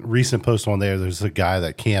know, in recent post on there's a guy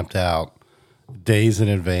that camped out days in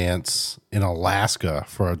advance in Alaska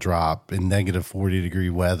for a drop in negative 40-degree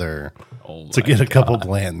weather to get a couple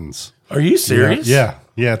Blantons. Are you serious? Yeah,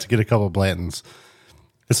 to get a couple Blantons.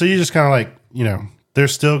 And so you just kind of like, you know,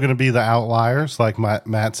 there's still going to be the outliers, like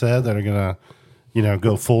Matt said, that are going to, you know,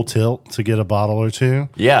 go full tilt to get a bottle or two.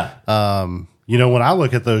 Yeah. You know, when I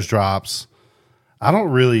look at those drops, I don't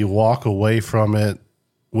really walk away from it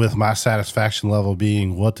with my satisfaction level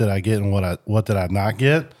being what did I get and what did I not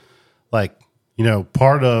get. Like, you know,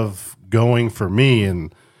 part of going for me,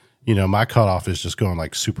 and, you know, my cutoff is just going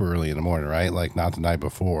like super early in the morning, right? Like not the night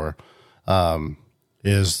before,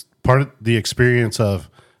 is part of the experience of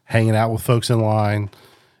hanging out with folks in line,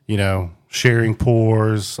 you know, sharing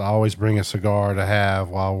pours. I always bring a cigar to have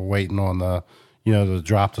while we're waiting on the, you know, the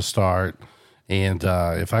drop to start. And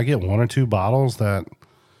if I get one or two bottles that,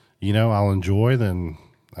 you know, I'll enjoy, then,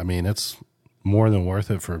 I mean, it's more than worth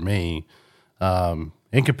it for me.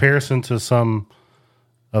 In comparison to some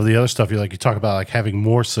of the other stuff, you talk about like having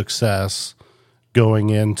more success going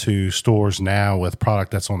into stores now with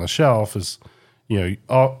product that's on the shelf is, you know,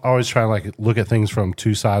 always try to like look at things from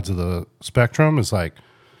two sides of the spectrum. Is like,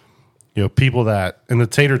 you know, people that in the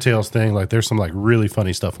Tater Tales thing, like there's some like really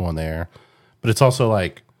funny stuff on there, but it's also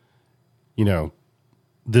like, you know,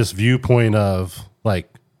 this viewpoint of like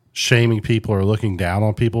shaming people or looking down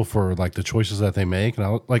on people for like the choices that they make.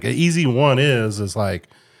 And like an easy one is like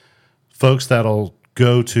folks that'll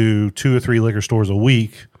go to 2 or 3 liquor stores a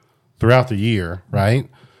week throughout the year, right?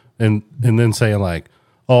 And then saying like,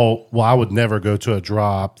 oh, well, I would never go to a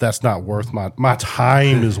drop. That's not worth my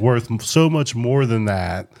time is worth so much more than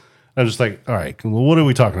that. I'm just like, all right, well, what are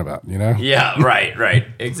we talking about? You know? Yeah, right,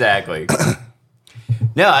 exactly.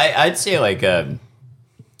 No, I'd say like,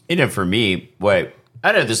 you know, for me,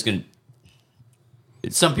 I know this can.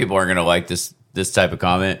 Some people aren't going to like this type of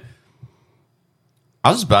comment.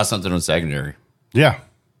 I'll just buy something on secondary. Yeah.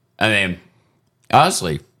 I mean,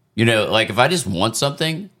 honestly, you know, like if I just want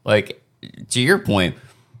something, like to your point,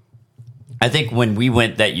 I think when we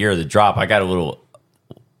went that year of the drop, I got a little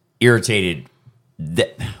irritated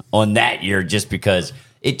on that year just because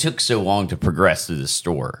it took so long to progress through the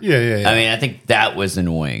store. Yeah. I mean, I think that was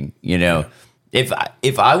annoying, you know. If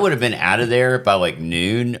I would have been out of there by like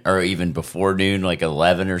noon or even before noon, like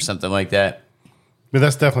 11 or something like that. But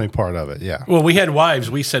that's definitely part of it, yeah. Well, we had wives.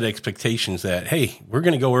 We set expectations that, hey, we're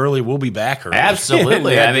going to go early. We'll be back early.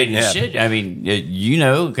 Absolutely. I mean, shit. I mean, you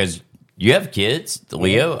know, because you have kids,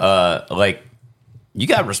 Leo. Like, you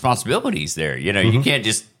got responsibilities there. You know, you can't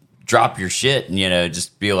just drop your shit and, you know,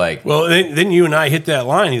 just be like. Well, then you and I hit that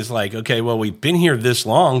line. He's like, okay, well, we've been here this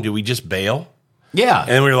long. Do we just bail? Yeah.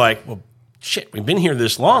 And we were like, well, shit, we've been here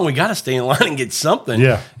this long. We got to stay in line and get something.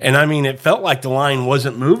 Yeah. And I mean, it felt like the line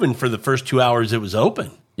wasn't moving for the first 2 hours it was open.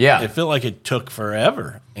 Yeah. It felt like it took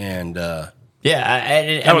forever. And that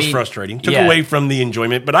was frustrating. Took away from the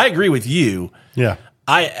enjoyment. But I agree with you. Yeah.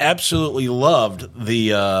 I absolutely loved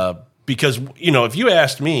the, because, you know, if you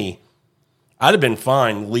asked me, I'd have been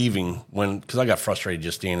fine leaving because I got frustrated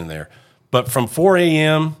just standing there. But from 4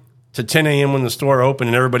 a.m. to 10 a.m. when the store opened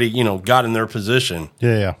and everybody, you know, got in their position.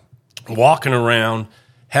 Yeah. Walking around,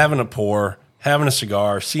 having a pour, having a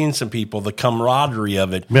cigar, seeing some people, the camaraderie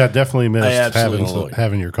of it. Yeah, I definitely missed absolutely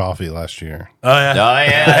having your coffee last year. Oh, yeah. I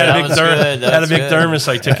had a big thermos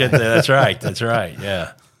I took it there. That's right.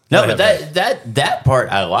 Yeah. No, but that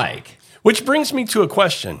part I like. Which brings me to a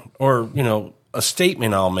question or, you know, a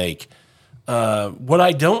statement I'll make. What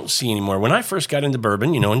I don't see anymore, when I first got into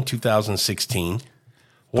bourbon, you know, in 2016,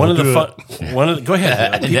 go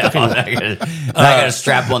ahead. I'm not gonna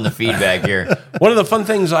strap on the feedback here. One of the fun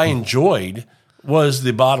things I enjoyed was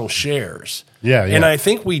the bottle shares. Yeah. And I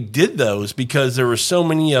think we did those because there were so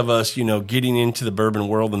many of us, you know, getting into the bourbon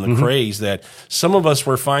world and the craze that some of us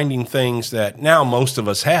were finding things that now most of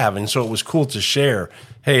us have. And so it was cool to share.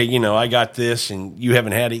 Hey, you know, I got this and you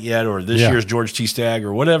haven't had it yet, or this year's George T. Stagg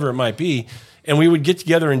or whatever it might be. And we would get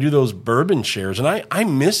together and do those bourbon shares. And I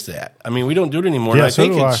miss that. I mean, we don't do it anymore. Yeah,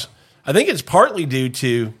 and I think it's partly due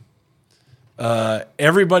to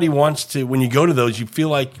everybody wants to, when you go to those, you feel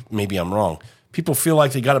like, maybe I'm wrong, people feel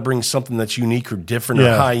like they got to bring something that's unique or different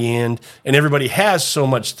or high end, and everybody has so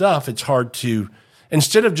much stuff, it's hard to,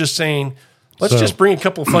 instead of just saying, let's just bring a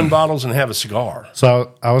couple of fun bottles and have a cigar.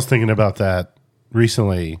 So I was thinking about that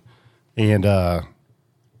recently, and the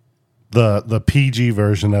PG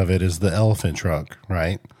version of it is the elephant trunk,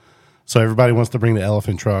 right? So everybody wants to bring the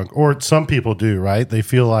elephant trunk, or some people do, right? They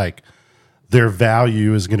feel like their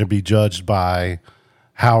value is going to be judged by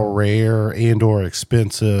how rare and or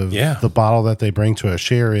expensive the bottle that they bring to a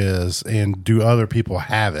share is, and do other people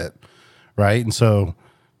have it, right? And so,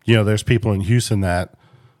 there's people in Houston that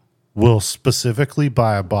will specifically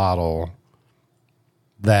buy a bottle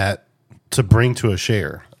that to bring to a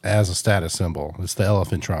share as a status symbol. It's the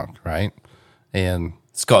elephant trunk, right? And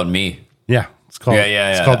It's called me. yeah, it's called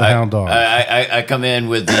It's called the Hound Dog. I come in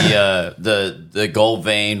with the gold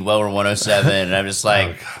vein Weller 107, and I'm just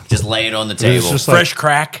like just laying on the table. just Fresh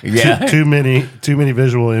crack. Yeah. too many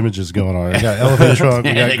visual images going on. You got elephant trunk,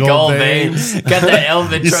 you got the gold veins. Got that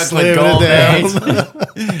elephant You truck slam with it gold down.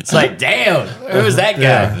 veins. It's like, damn, who was that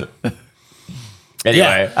guy? Anyway,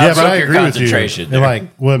 Yeah, but I your agree with you. concentration And there.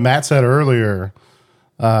 like what Matt said earlier,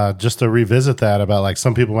 just to revisit that about like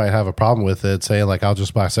some people might have a problem with it, saying like I'll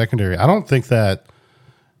just buy secondary. I don't think that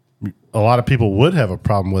a lot of people would have a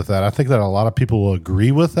problem with that. I think that a lot of people will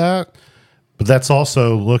agree with that. But that's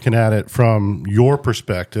also looking at it from your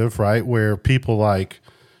perspective, right? Where people like,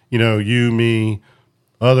 you, me,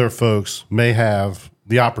 other folks may have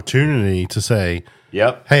the opportunity to say,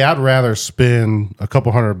 Yep. hey, I'd rather spend a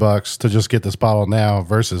couple $100 to just get this bottle now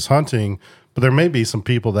versus hunting. But there may be some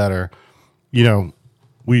people that are,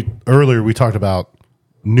 we talked about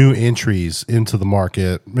new entries into the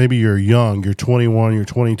market. Maybe you're young, you're 21, you're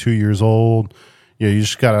 22 years old, you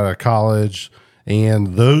just got out of college,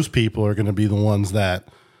 and those people are going to be the ones that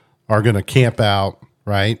are going to camp out,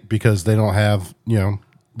 right? Because they don't have,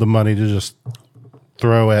 the money to just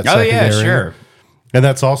throw at secondary. Yeah, sure. And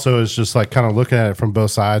that's also is just like kind of looking at it from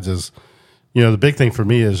both sides is, the big thing for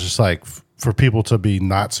me is just like for people to be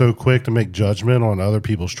not so quick to make judgment on other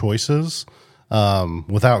people's choices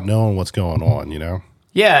without knowing what's going on,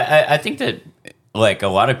 Yeah, I think that like a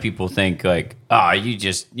lot of people think like, you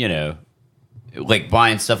just, like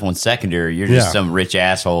buying stuff on secondary, you're just some rich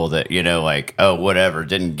asshole that, like, whatever,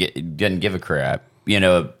 didn't give a crap,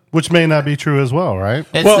 Which may not be true as well, right?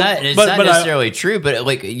 It's not necessarily true, but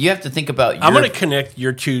like you have to think about. I'm going to connect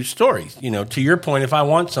your two stories. To your point, if I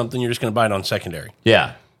want something, you're just going to buy it on secondary.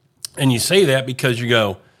 Yeah, and you say that because you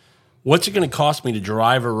go, "What's it going to cost me to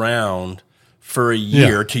drive around for a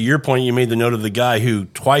year?" Yeah. To your point, you made the note of the guy who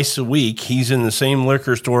twice a week he's in the same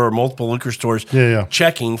liquor store or multiple liquor stores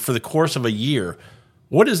checking for the course of a year.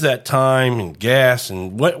 What is that time and gas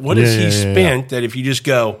and what has he spent that if you just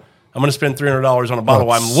go, I'm going to spend $300 on a bottle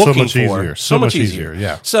I'm looking for. Easier. So much easier.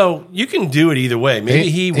 Yeah. So you can do it either way. Maybe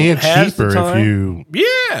he and has cheaper the time. if you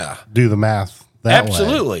do the math that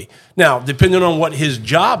Absolutely. way. Now, depending on what his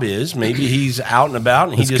job is, maybe he's out and about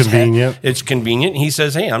and It's convenient. It's convenient. He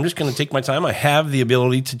says, "Hey, I'm just going to take my time. I have the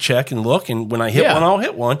ability to check and look, and when I hit one, I'll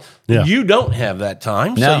hit one." Yeah. You don't have that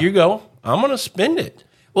time, so you go, "I'm going to spend it."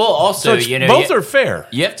 Well, also, both are fair.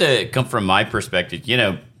 You have to come from my perspective.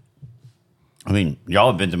 I mean,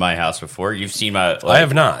 y'all have been to my house before. You've seen my. I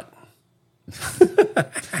have not.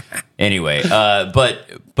 Anyway,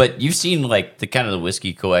 but you've seen like the kind of the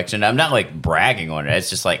whiskey collection. I'm not like bragging on it. It's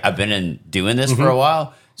just like I've been doing this for a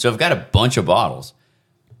while, so I've got a bunch of bottles.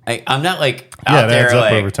 I'm not like out there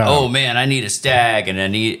like, oh man, I need a stag and I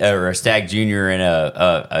need or a stag junior and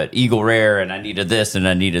a eagle rare and I needed this and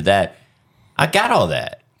I needed that. I got all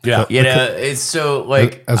that. Yeah, it's so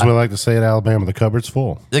like as we like to say in Alabama, the cupboard's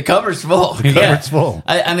full. The cupboard's full. Cupboard's full.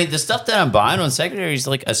 I mean, the stuff that I'm buying on secondary is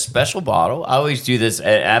like a special bottle. I always do this.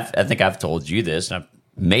 I think I've told you this, and I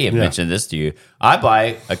may have mentioned this to you. I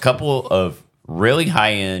buy a couple of really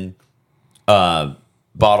high end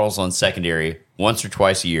bottles on secondary once or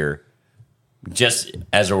twice a year, just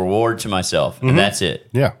as a reward to myself, and that's it.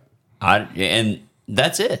 Yeah, and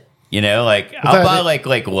that's it. I'll buy like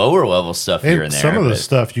lower level stuff here and there. Some of the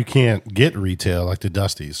stuff you can't get retail, like the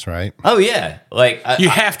Dusties, right? Oh yeah, like you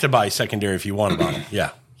have to buy secondary if you want a bottle.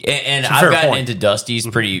 Yeah, and I've gotten into Dusties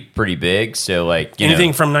pretty big. So like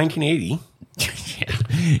anything from 1980.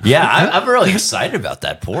 I'm really excited about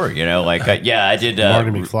that pour. I did.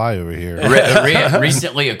 Marty McFly over here.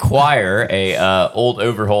 Recently acquire a old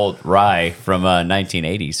Overholt rye from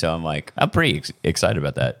 1980. So I'm pretty excited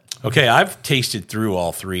about that. Okay, I've tasted through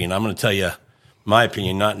all three, and I'm going to tell you my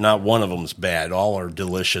opinion. Not one of them is bad. All are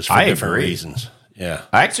delicious for different reasons. Yeah,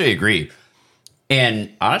 I actually agree.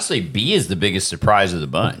 And honestly, B is the biggest surprise of the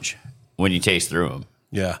bunch. when you taste through them.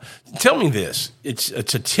 Yeah. Tell me this. It's a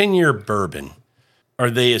 10-year bourbon. Are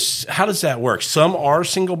they? How does that work? Some are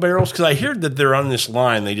single barrels because I hear that they're on this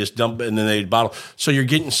line. They just dump it and then they bottle. So you're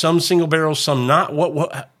getting some single barrels, some not.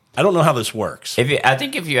 What? I don't know how this works. I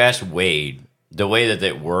think if you ask Wade, the way that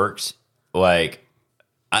it works, like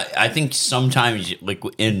I think sometimes like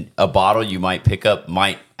in a bottle you might pick up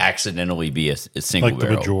might accidentally be a single like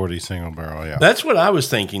barrel. the majority single barrel. Yeah, That's what I was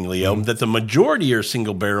thinking, Leo. That the majority are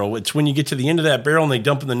single barrel. It's when you get to the end of that barrel and they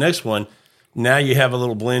dump in the next one. Now you have a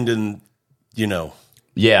little blend and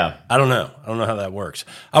Yeah. I don't know. I don't know how that works.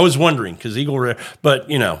 I was wondering because Eagle Rare, but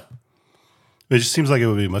it just seems like it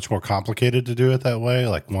would be much more complicated to do it that way,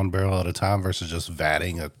 like one barrel at a time versus just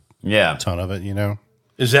vatting a ton of it.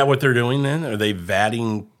 Is that what they're doing then? Are they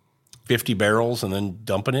vatting 50 barrels and then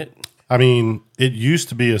dumping it? I mean, it used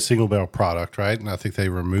to be a single barrel product, right? And I think they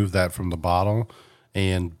removed that from the bottle.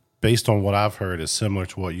 And based on what I've heard, is similar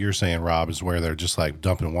to what you're saying, Rob, is where they're just like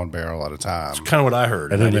dumping one barrel at a time. It's kind of what I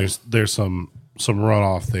heard. And then there's some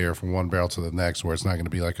runoff there from one barrel to the next where it's not going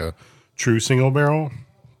to be like a true single barrel.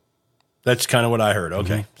 That's kind of what I heard.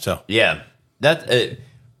 Okay. So, Yeah. That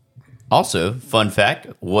also, fun fact,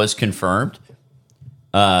 was confirmed.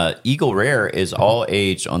 Eagle Rare is all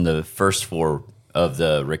aged on the first floor of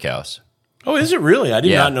the rick house. oh, is it really? I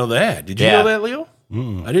did Yeah. not know that. Did you Yeah. know that, Leo?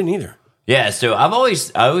 I didn't either. Yeah, so I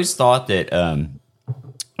always thought that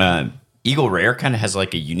Eagle Rare kind of has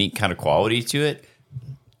like a unique kind of quality to it,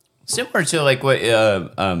 similar to like what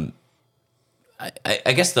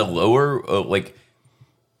I guess the lower like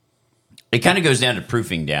it kind of goes down to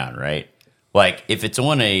proofing down, right? Like if it's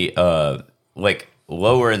on a like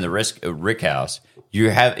lower in the rick house,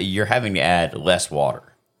 you're having to add less water.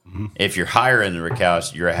 Mm-hmm. If you're higher in the rick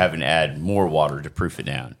house, you're having to add more water to proof it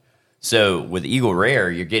down. So with Eagle Rare,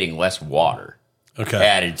 you're getting less water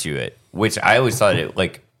added to it, which I always thought it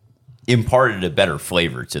like imparted a better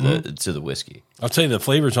flavor to the whiskey. I'll tell you, the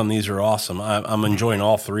flavors on these are awesome. I'm enjoying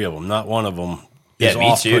all three of them. Not one of them Yeah, is me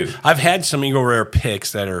off-put. too. I've had some Eagle Rare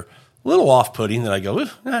picks that are a little off-putting that I go,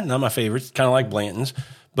 not my favorites, kind of like Blanton's.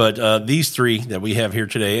 But these three that we have here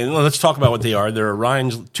today, and let's talk about what they are. There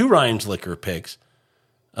are two Ryan's liquor picks.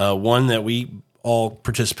 One that we all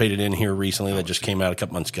participated in here recently that just came out a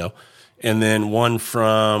couple months ago. And then one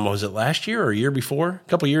from, was it last year or a year before? A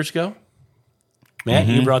couple years ago? Matt,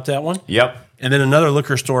 you brought that one? Yep. And then another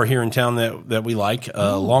liquor store here in town that we like,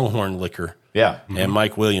 Longhorn Liquor. Yeah. And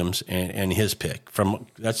Mike Williams and his pick.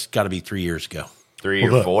 That's got to be 3 years ago. 3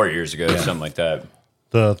 or 4 years ago, something like that.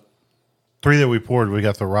 The three that we poured, we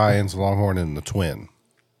got the Ryan's, Longhorn, and the Twin.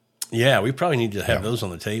 Yeah, we probably need to have those on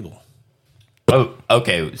the table. Oh,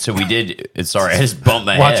 okay. So we did. Sorry, I just bumped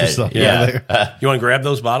my Watch head. yourself. Yeah. You want to grab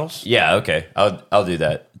those bottles? Yeah. Okay. I'll do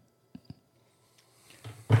that.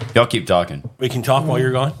 Y'all keep talking. We can talk while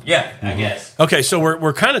you're gone? Yeah, I guess. Okay, so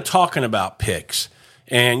we're kind of talking about picks.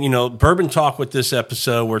 And, Bourbon Talk with this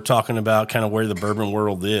episode, we're talking about kind of where the bourbon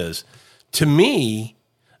world is. To me,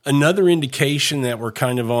 another indication that we're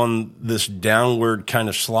kind of on this downward kind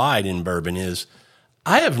of slide in bourbon is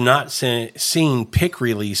I have not seen pick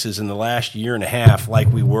releases in the last year and a half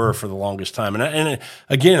like we were for the longest time. And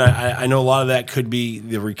again, I know a lot of that could be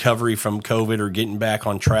the recovery from COVID or getting back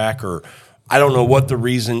on track, or I don't know what the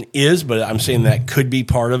reason is, but I'm saying that could be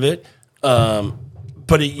part of it.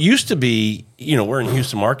 But it used to be, we're in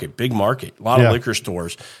Houston market, big market, a lot of liquor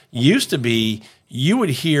stores. Used to be, you would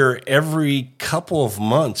hear every couple of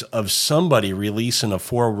months of somebody releasing a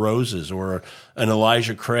Four Roses or an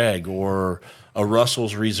Elijah Craig or a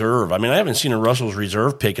Russell's Reserve. I mean, I haven't seen a Russell's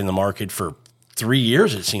Reserve pick in the market for 3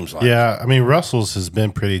 years, it seems like. Yeah, I mean, Russell's has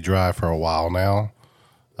been pretty dry for a while now.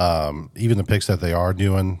 Even the picks that they are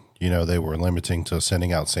doing, they were limiting to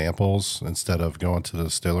sending out samples instead of going to the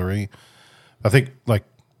distillery. I think, like,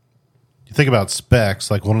 you think about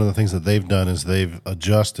specs, like one of the things that they've done is they've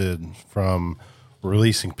adjusted from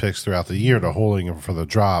releasing picks throughout the year to holding them for the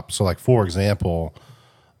drop. So, like, for example,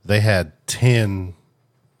 they had 10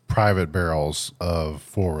 private barrels of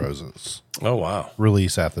Four Roses. Oh, wow.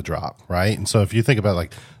 Release at the drop, right? And so if you think about,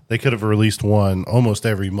 like, they could have released one almost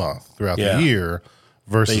every month throughout the year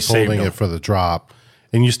versus holding it for the drop.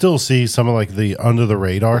 And you still see some of, like, the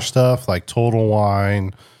under-the-radar stuff, like Total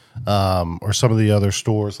Wine, or some of the other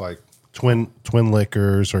stores like Twin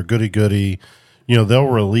Liquors or Goody Goody. They'll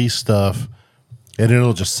release stuff and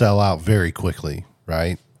it'll just sell out very quickly,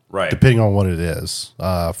 right? Right. Depending on what it is.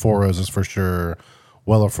 Four Roses for sure,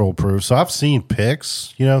 Weller Full Proof. So I've seen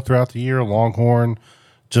picks, throughout the year. Longhorn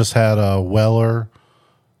just had a Weller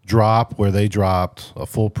drop where they dropped a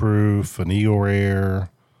Full Proof, an Eagle Rare,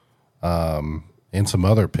 and some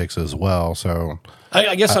other picks as well. So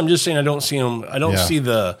I guess I'm just saying I don't see them. I don't see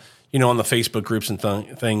the on the Facebook groups and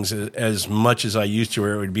things as much as I used to,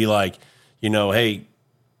 where it would be like, hey,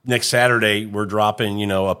 next Saturday we're dropping,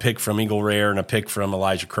 a pick from Eagle Rare and a pick from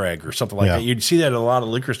Elijah Craig or something like that. You'd see that at a lot of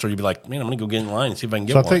liquor stores. You'd be like, man, I'm going to go get in line and see if I can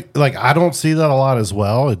get one. I think, I don't see that a lot as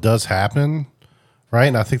well. It does happen, right?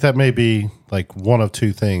 And I think that may be like one of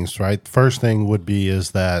two things, right? The first thing would be is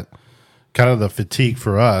that kind of the fatigue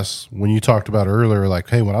for us when you talked about earlier, like,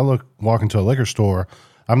 hey, when I walk into a liquor store,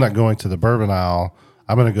 I'm not going to the bourbon aisle.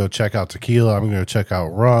 I'm going to go check out tequila. I'm going to go check out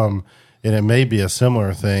rum. And it may be a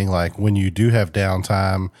similar thing, like when you do have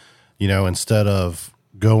downtime, instead of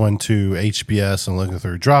going to HBS and looking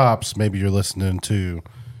through drops, maybe you're listening to,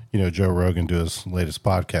 Joe Rogan do his latest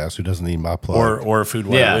podcast, who doesn't need my plug. Or Food,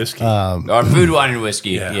 Wine, and Whiskey. Or Food, Wine, and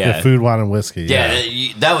Whiskey. Yeah. Food, Wine, and Whiskey. Yeah,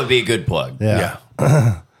 that would be a good plug. Yeah.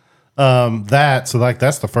 That's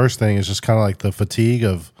the first thing, is just kind of like the fatigue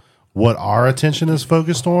of what our attention is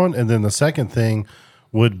focused on. And then the second thing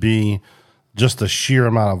would be just the sheer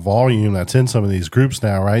amount of volume that's in some of these groups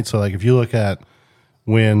now, right? So like if you look at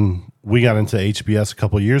when we got into HBS a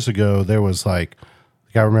couple of years ago, there was I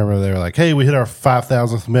remember they were like, hey, we hit our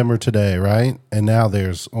 5,000th member today, right? And now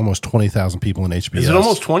there's almost 20,000 people in HBS. Is it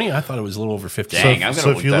almost 20? I thought it was a little over 50. Dang, I'm so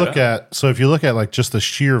if you look at like just the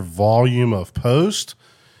sheer volume of post,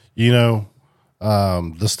 the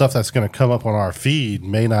stuff that's going to come up on our feed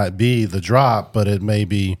may not be the drop, but it may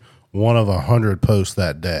be one of 100 posts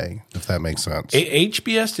that day, if that makes sense.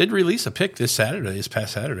 HBS did release a pick this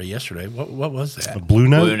past Saturday, yesterday. What was that? A Blue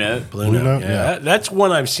Note? Blue Note. Yeah. That's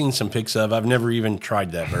one I've seen some pics of. I've never even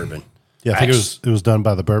tried that bourbon. Yeah, I think it was done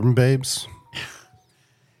by the Bourbon Babes.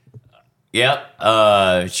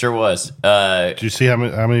 Yep, sure was. Do you see how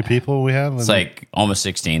many people we have? It's like almost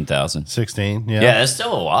 16,000. 16, yeah. Yeah, that's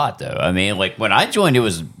still a lot, though. I mean, like when I joined, it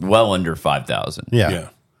was well under 5,000. Yeah.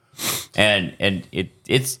 And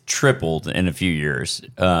it's tripled in a few years,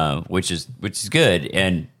 which is good.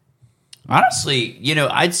 And honestly,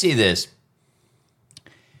 I'd say this.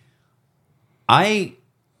 I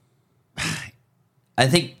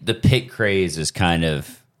think the pick craze is kind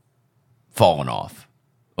of fallen off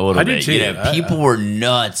a little bit. People were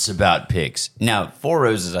nuts about picks. Now, Four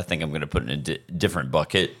Roses, I think I'm going to put in a different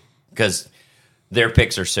bucket because their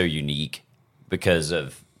picks are so unique because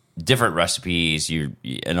of different recipes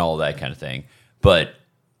and all that kind of thing. But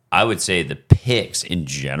I would say the picks in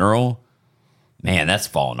general, man, that's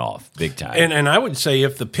fallen off big time. And I would say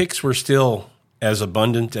if the picks were still as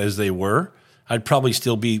abundant as they were, I'd probably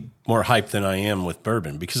still be more hyped than I am with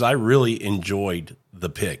bourbon because I really enjoyed the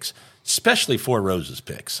picks, especially Four Roses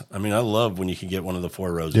picks. I mean, I love when you can get one of the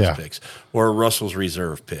Four Roses picks or a Russell's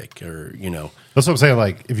Reserve pick or, That's what I'm saying.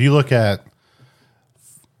 Like if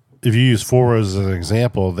you use Four Roses as an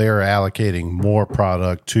example, they're allocating more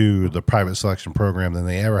product to the private selection program than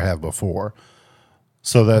they ever have before.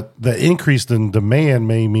 So that the increase in demand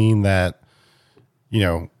may mean that,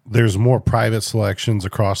 there's more private selections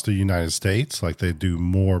across the United States. Like they do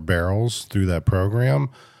more barrels through that program,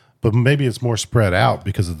 but maybe it's more spread out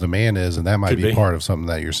because the demand is, and that might be part of something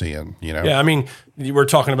that you're seeing, Yeah, I mean, we're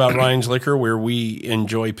talking about Ryan's Liquor where we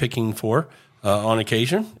enjoy picking for on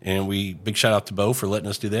occasion, and big shout out to Bo for letting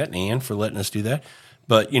us do that, and Ann for letting us do that.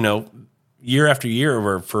 But year after year,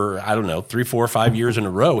 or for 3, 4, 5 years in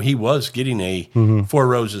a row, he was getting a Four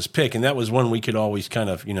Roses pick, and that was one we could always kind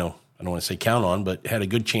of I don't want to say count on, but had a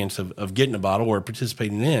good chance of getting a bottle or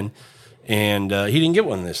participating in. And he didn't get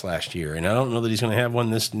one this last year, and I don't know that he's going to have one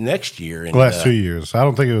this next year. And, the last 2 years, I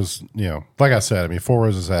don't think it was. Like I said, I mean, Four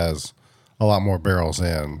Roses has a lot more barrels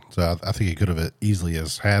in. So I think he could have easily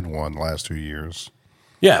has had one the last 2 years.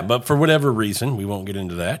 Yeah, but for whatever reason, we won't get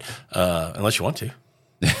into that unless you want to.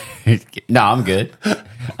 No, I'm good.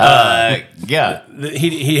 Yeah,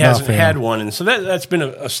 he hasn't had one, and so that's been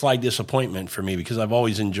a slight disappointment for me because I've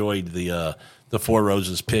always enjoyed the Four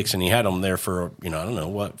Roses picks, and he had them there for I don't know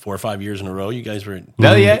what 4 or 5 years in a row. You guys were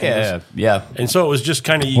yeah, and so it was just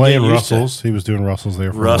kind of Russell's. He was doing Russell's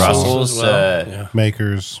there for Russell's as well.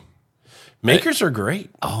 Makers. Makers are great.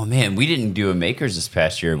 Oh man, we didn't do a Makers this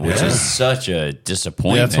past year, which is such a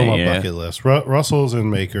disappointment. Yeah, that's on my bucket list. Russell's and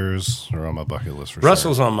Makers are on my bucket list for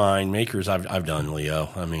Russell's on mine. Makers I've done, Leo.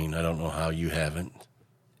 I mean, I don't know how you haven't.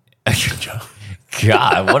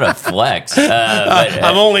 God, what a flex!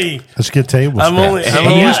 I'm only. Let's get table scraps.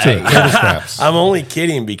 I'm used to it. Table scraps. I'm only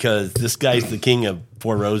kidding because this guy's the king of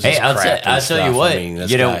Four Roses. Hey, I'll tell you what. I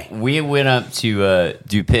mean, we went up to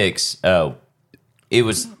do picks. It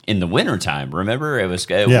was in the wintertime, remember? It was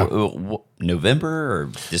November or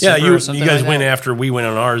December or something. You guys like went that? after we went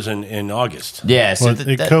on ours in August. Yeah, so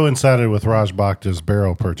it coincided with Raj Bhakta's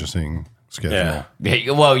barrel purchasing schedule.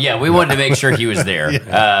 Yeah. Well, yeah, we wanted to make sure he was there.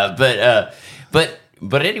 But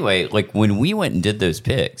but anyway, like when we went and did those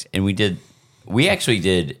picks, and we actually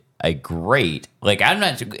did a great, like I'm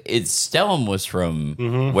not, Stellum was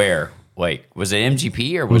from where? Like, was it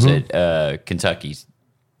MGP or was it Kentucky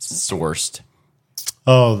sourced?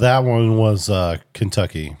 Oh, that one was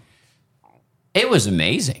Kentucky. It was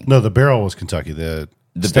amazing. No, the barrel was Kentucky. The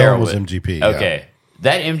Stellum barrel was MGP. Okay.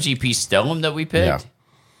 That MGP Stellum that we picked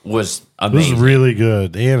was It amazing. was really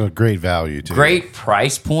good and a great value, too. Great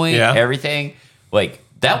price point, Yeah. everything. Like,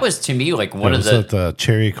 that was to me like one of Was the. that the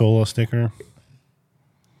cherry cola sticker?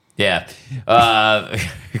 Yeah.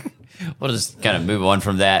 We'll just kind of move on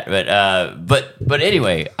from that. But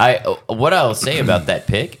anyway, what I'll say about that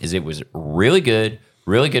pick is it was really good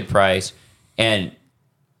price, and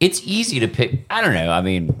it's easy to pick. I don't know. I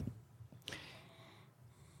mean,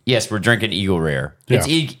 yes, we're drinking Eagle Rare. It's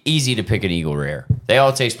easy to pick an Eagle Rare. They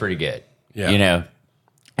all taste pretty good. Yeah. You know,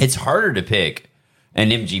 it's harder to pick an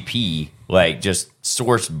MGP, like just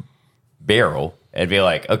source barrel, and be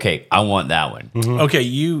like, okay, I want that one. Okay,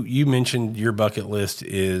 you mentioned your bucket list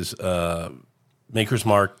is Maker's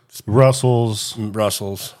Mark, Russell's.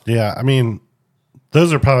 Russell's. Yeah, I mean,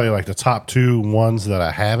 those are probably like the top two ones that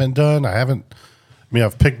I haven't done.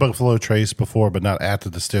 I've picked Buffalo Trace before, but not at the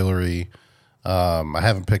distillery. I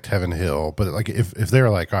haven't picked Heaven Hill, but like if they're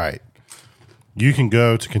like, all right, you can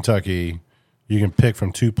go to Kentucky, you can pick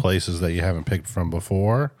from two places that you haven't picked from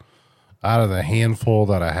before. Out of the handful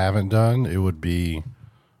that I haven't done, it would be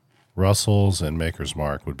Russell's and Maker's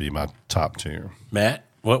Mark would be my top two. Matt,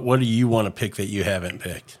 what do you want to pick that you haven't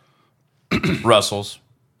picked? Russell's.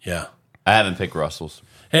 Yeah. I haven't picked Russell's.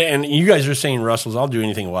 Hey, and you guys are saying Russell's. I'll do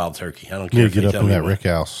anything wild turkey. I don't care Yeah, if get you up tell in me that what. Rick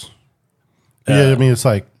House. Yeah, I mean, it's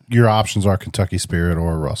like your options are Kentucky Spirit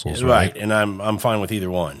or Russell's, Right, right? and I'm fine with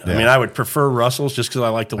either one. Yeah. I mean, I would prefer Russell's just because I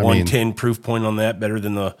like the 110 proof point on that better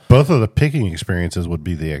than the Both of the picking experiences would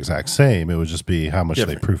be the exact same. It would just be how much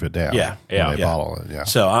Different. they proof it down. Yeah, when they bottle it. Yeah.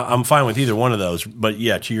 So I'm fine with either one of those. But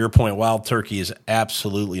yeah, to your point, wild turkey is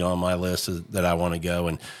absolutely on my list that I want to go,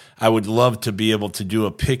 and I would love to be able to do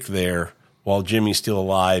a pick there while Jimmy's still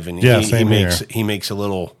alive, and same he makes a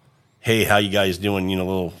little, hey, how you guys doing? You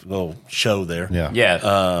know, little show there. Yeah.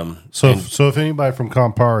 Yeah. So if anybody from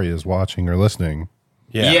Campari is watching or listening,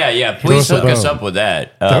 Yeah. Please Throw us a hook us bone. up with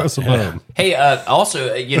that. throw us a bone. Hey,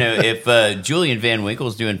 also, if Julian Van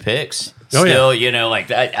Winkle's doing picks, Oh, yeah. still, like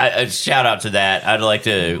I shout out to that. I'd like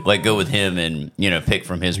to go with him and pick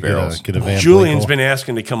from his barrels. Get a Van Julian's Winkle. been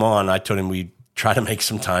asking to come on. I told him we'd try to make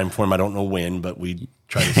some time for him. I don't know when, but we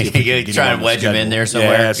try to see if we You can get try him to on the wedge him in schedule. there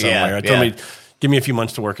somewhere? Yeah, somewhere. Yeah, I told yeah. him, give me a few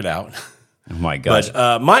months to work it out. Oh my gosh.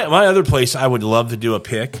 But my other place I would love to do a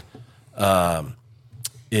pick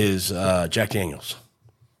is Jack Daniels.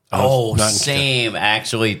 Oh, Not in- same.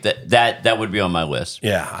 Actually, that would be on my list.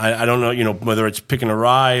 Yeah, I don't know, whether it's picking a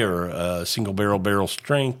rye or a single barrel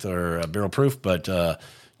strength or a barrel proof, but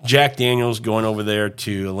Jack Daniels going over there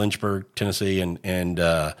to Lynchburg, Tennessee, and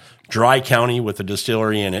Dry County with a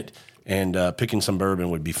distillery in it, and picking some bourbon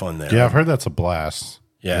would be fun there. Yeah, I've heard that's a blast.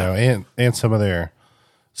 Yeah. And some of their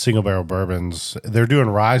single barrel bourbons, they're doing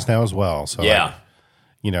ryes now as well. So Yeah.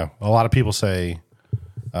 like, a lot of people say,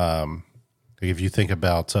 if you think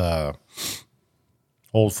about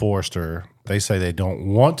Old Forester, they say they don't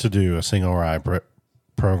want to do a single rye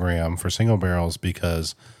program for single barrels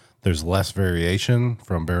because there's less variation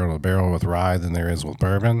from barrel to barrel with rye than there is with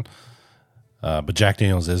bourbon. But Jack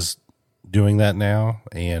Daniels is doing that now,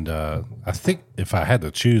 and I think if I had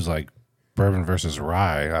to choose like bourbon versus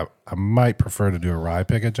rye, I might prefer to do a rye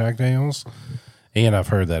pick at Jack Daniels. And I've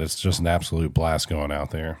heard that it's just an absolute blast going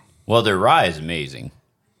out there. Well, their rye is amazing.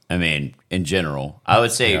 I mean, in general, I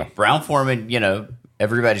would say Brown Forman.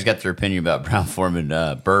 Everybody's got their opinion about Brown Forman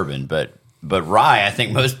bourbon, but rye, I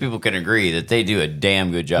think most people can agree that they do a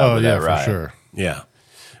damn good job with that rye. for sure. Yeah.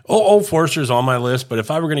 Old Forester's on my list, but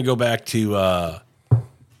if I were going to go back to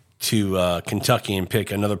Kentucky and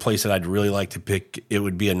pick another place that I'd really like to pick, it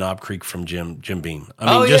would be a Knob Creek from Jim Beam.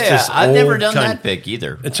 This I've never old done kind- that pick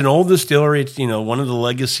either. It's an old distillery. It's one of the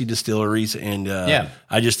legacy distilleries, and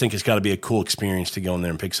I just think it's got to be a cool experience to go in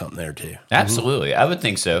there and pick something there too. Absolutely, I would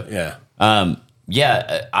think so. Yeah.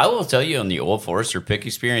 I will tell you on the Old Forester pick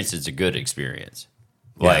experience, it's a good experience.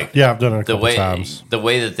 Yeah, I've done it a the couple way times. the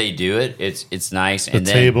way that they do it, it's nice. The And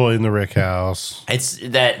then table in the Rick House. it's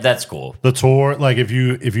that's cool. The tour, like if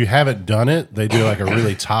you haven't done it, they do like a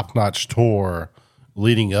really top notch tour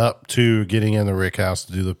leading up to getting in the Rick House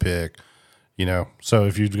to do the pick. So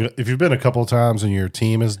if you've been a couple of times and your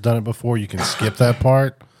team has done it before, you can skip that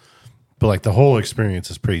part. But like the whole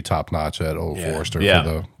experience is pretty top notch at Old Forester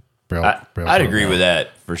I'd agree with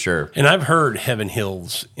that for sure. And I've heard Heaven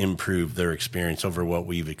Hills improve their experience over what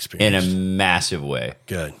we've experienced. In a massive way.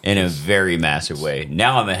 Good. In a very massive way.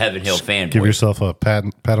 Now I'm a Heaven Hill fan. Give yourself a pat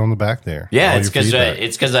on the back there. Yeah, it's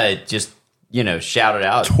because I just shouted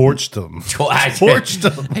out, torched them, torched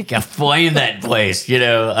them. I can flame that place,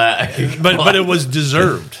 but it was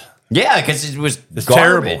deserved. Yeah, because it was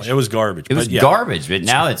terrible. It was garbage. It was garbage, but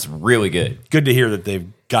now it's really good. Good to hear that they've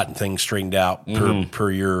gotten things straightened out per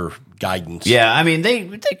your guidance. Yeah, I mean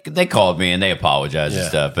they called me and they apologized and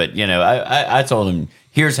stuff, but I told them,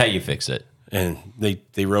 here's how you fix it, and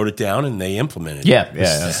they wrote it down and they implemented it.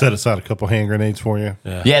 Yeah. Set aside a couple hand grenades for you.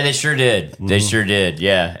 Yeah, they sure did. They sure did.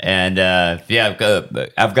 Yeah, and I've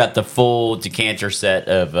got the full decanter set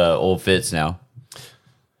of Old Fitz now.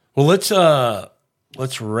 Well,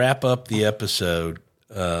 let's wrap up the episode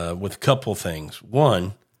with a couple things.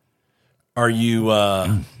 One, are you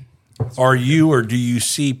or do you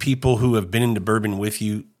see people who have been into bourbon with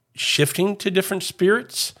you shifting to different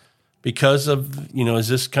spirits because of, is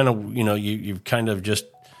this kind of, you've kind of just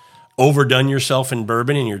overdone yourself in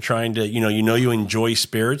bourbon and you're trying to, you enjoy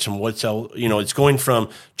spirits and it's going from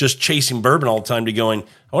just chasing bourbon all the time to going,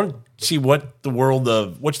 I want to see what's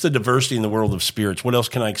the diversity in the world of spirits. What else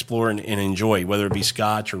can I explore and enjoy, whether it be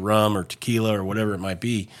scotch or rum or tequila or whatever it might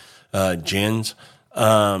be, gins.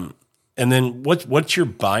 And then what's your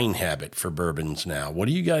buying habit for bourbons now? What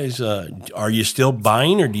do you guys, are you still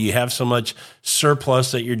buying or do you have so much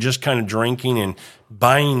surplus that you're just kind of drinking and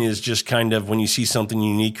buying is just kind of when you see something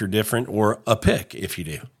unique or different or a pick if you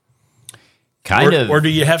do? Or do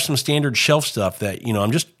you have some standard shelf stuff that,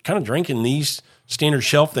 I'm just kind of drinking these standard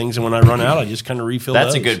shelf things and when I run out, I just kind of refill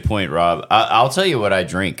That's those. a good point, Rob. I'll tell you what I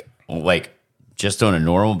drink, like just on a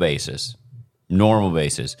normal basis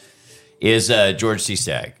is George C.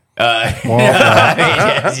 Stagg. But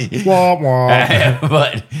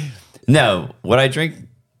no, what I drink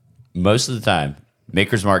most of the time,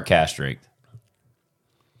 Maker's Mark cask strength.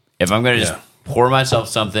 If I'm going to just pour myself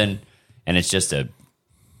something and it's just a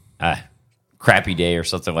crappy day or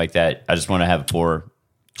something like that, I just want to have a pour,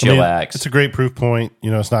 chillax. It's a great proof point.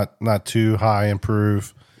 It's not too high in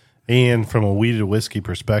proof. And from a weeded whiskey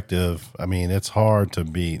perspective, it's hard to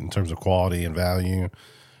beat in terms of quality and value.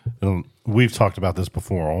 We've talked about this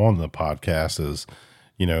before on the podcast is,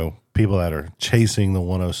 people that are chasing the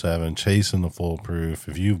 107, chasing the full proof.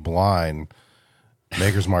 If you blind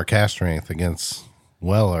Maker's Mark cask strength against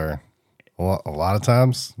Weller, a lot of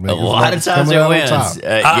times it wins.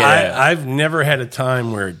 I've never had a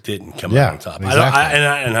time where it didn't come out on top.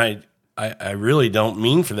 Exactly. I really don't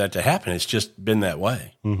mean for that to happen. It's just been that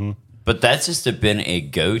way. Mm-hmm. But that's just been a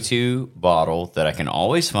go-to bottle that I can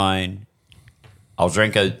always find. I'll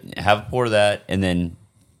have a pour of that, and then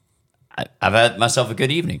I've had myself a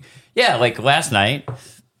good evening. Yeah, like last night,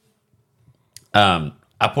 I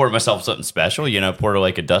poured myself something special. Poured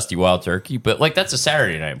like a Dusty Wild Turkey, but like that's a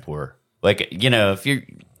Saturday night pour. Like if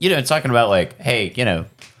you're talking about like, hey,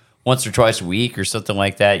 once or twice a week or something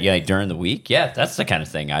like that, like during the week, that's the kind of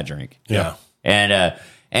thing I drink. Yeah, and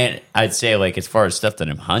I'd say like as far as stuff that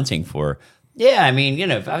I'm hunting for. Yeah,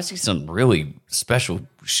 if I see some really special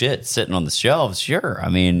shit sitting on the shelves, sure.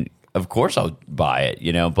 Of course I'll buy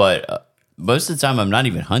it, but most of the time I'm not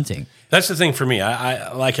even hunting. That's the thing for me.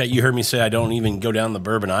 I like how you heard me say I don't even go down the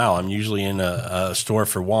bourbon aisle. I'm usually in a store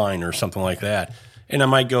for wine or something like that. And I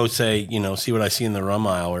might go say, see what I see in the rum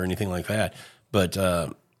aisle or anything like that. But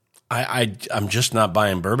I'm just not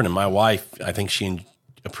buying bourbon. And my wife, I think she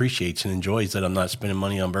appreciates and enjoys that I'm not spending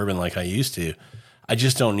money on bourbon like I used to. I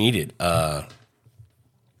just don't need it. I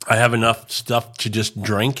have enough stuff to just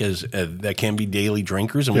drink as that can be daily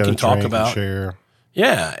drinkers, and we can talk about. Share.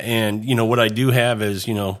 Yeah, and what I do have is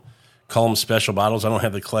call them special bottles. I don't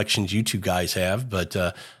have the collections you two guys have, but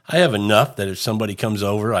I have enough that if somebody comes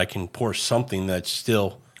over, I can pour something that's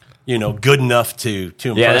still good enough to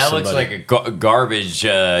impress. Yeah, that somebody. looks like a garbage.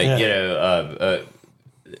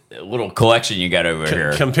 Little collection you got over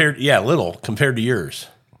here. Compared to yours.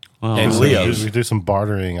 Well, and Leo's. We do some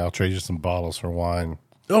bartering. I'll trade you some bottles for wine.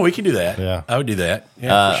 Oh, we can do that. Yeah. I would do that.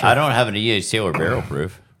 Yeah, for sure. I don't have an E.H. Taylor barrel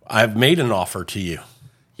proof. I've made an offer to you.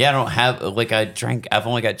 Yeah, I don't have, I've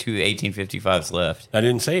only got two 1855s left. I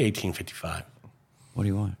didn't say 1855. What do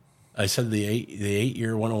you want? I said the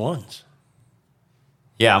 8-year 101s.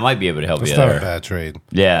 Yeah, I might be able to help That's you not there. a bad trade.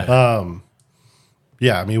 Yeah.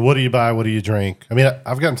 Yeah, what do you buy? What do you drink?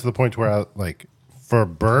 I've gotten to the point where for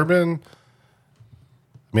bourbon,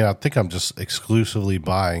 I think I'm just exclusively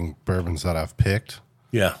buying bourbons that I've picked.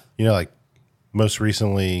 Yeah. Most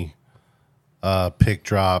recently, pick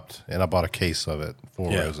dropped, and I bought a case of it, Four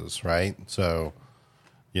Roses, right? So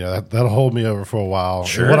you know, that'll hold me over for a while.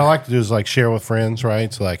 Sure. And what I like to do is like share with friends,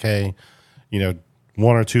 right? So like, hey, you know,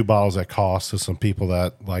 1 or 2 bottles at cost to some people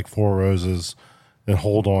that like Four Roses, and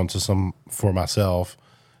hold on to some for myself.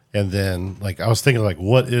 And then like I was thinking like,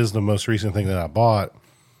 what is the most recent thing that I bought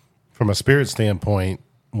from a spirit standpoint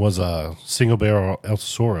was a single barrel El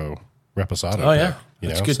Tesoro Reposado. Oh yeah, you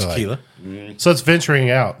that's know? good So, like, tequila. so it's venturing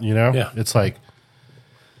out, you know? Yeah. It's like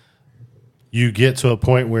you get to a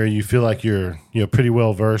point where you feel like you're, you know, pretty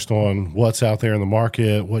well versed on what's out there in the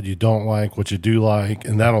market, what you don't like, what you do like,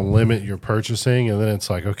 and that'll limit your purchasing. And then it's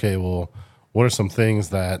like, okay, well, what are some things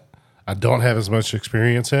that I don't have as much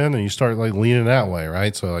experience in? And you start like leaning that way,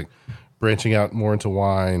 right? So like branching out more into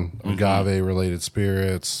wine, agave related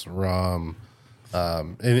spirits, rum.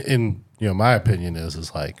 And you know, my opinion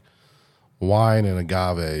is like wine and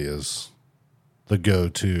agave is the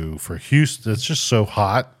go-to for Houston. It's just so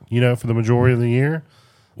hot, you know, for the majority of the year.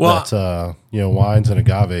 Well, That, you know, wines and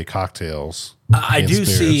agave cocktails. I and do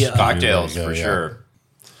see, spirits. Cocktails There you for go, yeah. sure.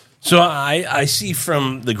 So I see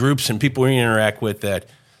from the groups and people we interact with that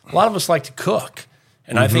a lot of us like to cook.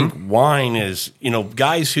 And I think wine is, you know,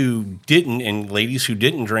 guys who didn't and ladies who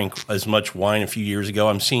didn't drink as much wine a few years ago,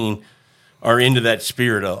 I'm seeing are into that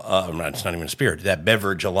spirit. It's not even a spirit, that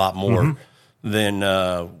beverage a lot more than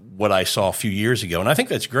what I saw a few years ago. And I think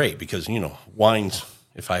that's great because, you know, wines,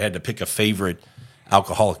 if I had to pick a favorite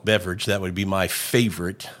alcoholic beverage, that would be my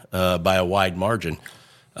favorite by a wide margin.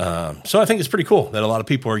 So I think it's pretty cool that a lot of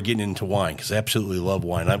people are getting into wine because they absolutely love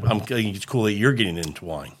wine. I think it's cool that you're getting into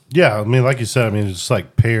wine. Yeah, I mean, like you said, I mean, it's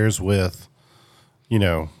like pairs with, you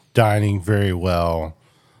know, dining very well.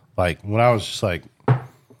 Like when I was just like,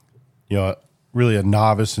 you know, really a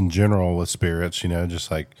novice in general with spirits, you know,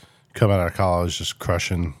 just like coming out of college, just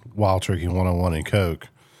crushing Wild Turkey 101 and Coke,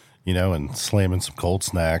 you know, and slamming some cold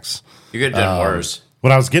snacks. You could have done worse.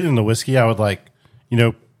 When I was getting into whiskey, I would like, you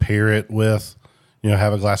know, pair it with, you know,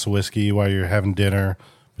 have a glass of whiskey while you're having dinner.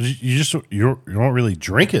 But you don't really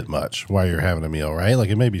drink it much while you're having a meal, right? Like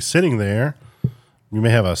it may be sitting there. You may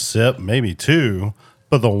have a sip, maybe 2,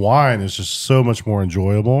 but the wine is just so much more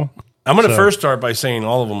enjoyable. I'm going to first start by saying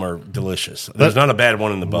all of them are delicious. There's not a bad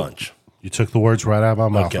one in the bunch. You took the words right out of my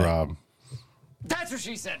mouth, Okay. Rob. That's what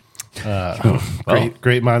she said.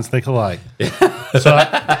 Great minds think alike. So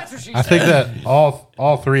That's what she I said. think that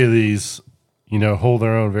all 3 of these, you know, hold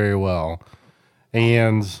their own very well,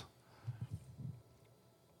 and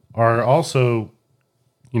are also,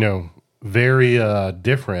 you know, very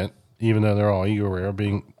different. Even though they're all eagle rare,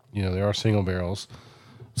 being, you know, they are single barrels.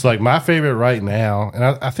 So like my favorite right now, and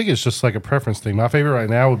I think it's just like a preference thing. My favorite right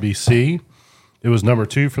now would be C. It was number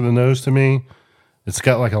 2 for the nose to me. It's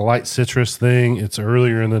got like a light citrus thing. It's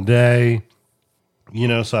earlier in the day, you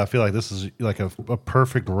know, so I feel like this is like a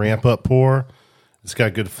perfect ramp up pour. It's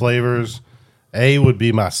got good flavors. A would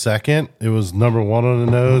be my second. It was number 1 on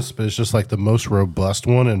the nose, but it's just like the most robust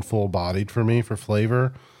one and full bodied for me for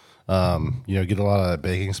flavor. You know, get a lot of that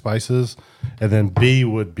baking spices. And then B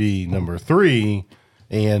would be number 3.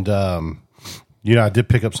 And, you know, I did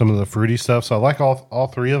pick up some of the fruity stuff. So I like all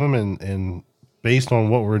 3 of them. And based on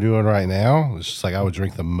what we're doing right now, it's just like I would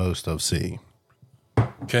drink the most of C.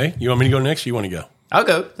 Okay. You want me to go next or you want to go? I'll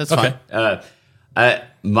go. That's Okay. fine.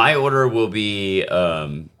 My order will be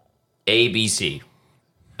A, B, C.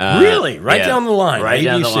 Really? Right Yeah, down the line. Right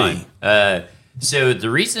down the ABC. line. So the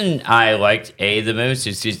reason I liked A the most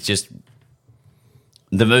is it's just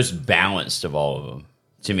the most balanced of all of them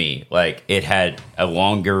to me. Like it had a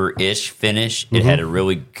longer-ish finish. It had a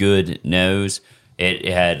really good nose. It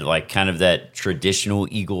had like kind of that traditional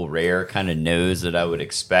Eagle Rare kind of nose that I would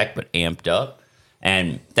expect, but amped up.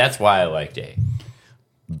 And that's why I liked A.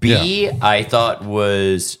 B, I thought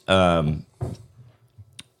was the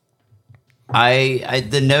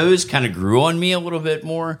nose kind of grew on me a little bit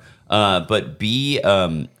more. But B,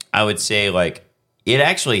 I would say like it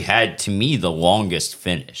actually had to me the longest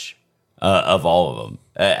finish of all of them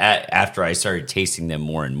after I started tasting them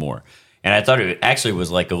more and more. And I thought it actually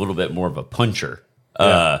was like a little bit more of a puncher.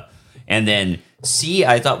 And then C,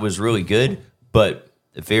 I thought was really good, but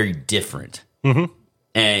very different.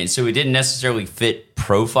 And so it didn't necessarily fit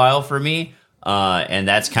profile for me. And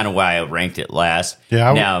that's kind of why I ranked it last.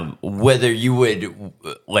 Yeah, now, whether you would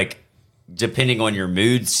like, depending on your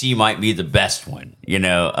mood, C might be the best one, you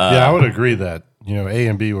know? Yeah, I would agree that, you know, A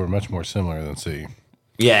and B were much more similar than C.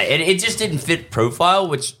 Yeah, it just didn't fit profile,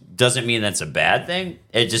 which doesn't mean that's a bad thing.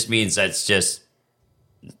 It just means that's just,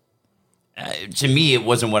 to me, it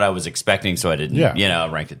wasn't what I was expecting, so I didn't, you know,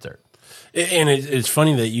 rank it third. And it's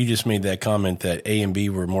funny that you just made that comment that A and B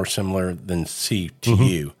were more similar than C to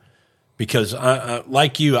you. because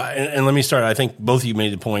like you, and let me start. I think both of you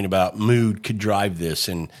made the point about mood could drive this,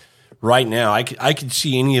 and right now I could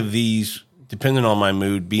see any of these, depending on my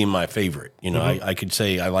mood, being my favorite. You know, I could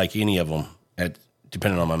say I like any of them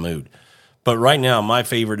depending on my mood. But right now, my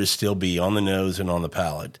favorite is still B, on the nose and on the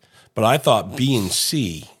palate. But I thought B and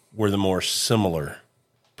C were the more similar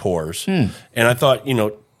pours. And I thought, you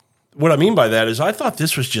know, what I mean by that is I thought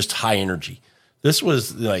this was just high energy. This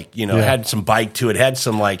was like, you know, had some bite to it, had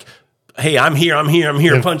some like, hey, I'm here,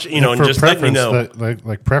 punch, you know, and just let me know.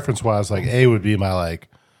 Like preference wise, like A would be my like,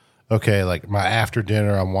 okay, like my after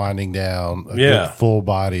dinner, I'm winding down, a good full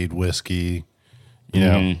bodied whiskey, you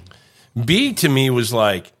know. B to me was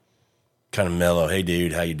like kind of mellow. Hey,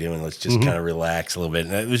 dude, how you doing? Let's just kind of relax a little bit.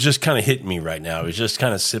 And it was just kind of hitting me right now. It was just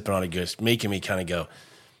kind of sipping on it, just making me kind of go,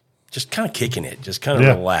 just kind of kicking it, just kind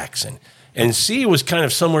of relaxing. And C was kind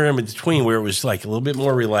of somewhere in between where it was like a little bit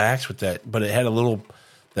more relaxed with that, but it had a little,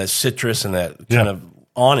 that citrus and that kind of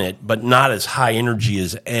on it, but not as high energy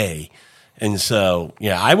as A. And so,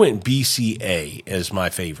 I went BCA as my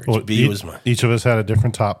favorite. Well, B was my. Each of us had a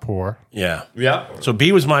different top pour. Yeah. Yeah. So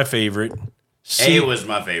B was my favorite. C, A was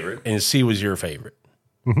my favorite. And C was your favorite.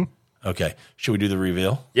 Okay. Should we do the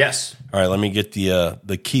reveal? Yes. All right. Let me get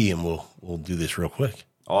the key, and we'll do this real quick.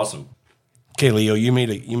 Awesome. Okay, Leo, you made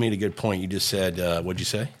a good point. You just said, what'd you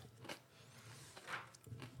say?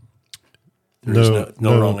 There's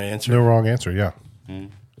no wrong answer. No wrong answer. Yeah.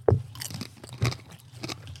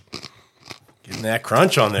 Getting that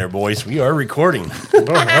crunch on there, boys. We are recording.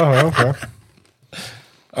 Okay.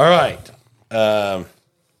 All right.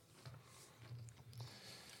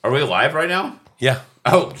 Are we live right now? Yeah.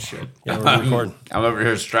 Oh, shit. Yeah, we're recording. I'm over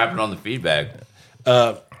here strapping on the feedback.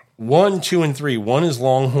 1, 2, and 3. 1 is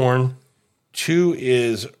Longhorn. 2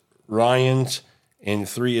 is Ryan's. And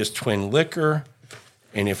 3 is Twin Liquor.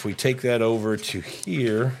 And if we take that over to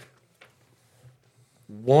here,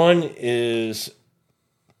 1 is,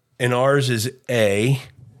 and ours is A.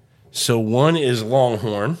 So 1 is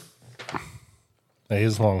Longhorn. A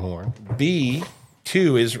is Longhorn. B,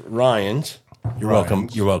 2 is Ryan's. You're welcome.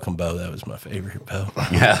 You're welcome, Bo. That was my favorite, Bo.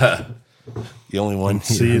 Yeah. The only one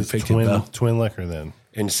here C who is picked it, Bo. twin liquor then.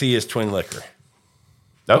 And C is Twin Liquor.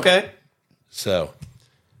 Okay. So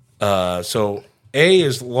A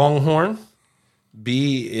is Longhorn,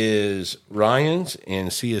 B is Ryan's,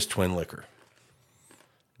 and C is Twin Liquor.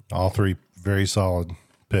 All three very solid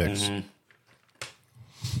picks.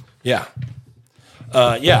 Yeah.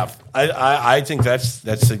 I think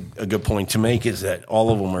that's a good point to make, is that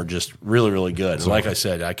all of them are just really, really good. And like I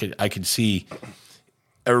said, I could see,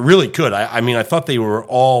 I really could. I mean, I thought they were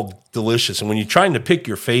all delicious. And when you're trying to pick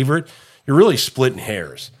your favorite, you're really splitting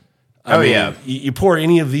hairs. I mean, you pour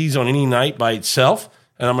any of these on any night by itself,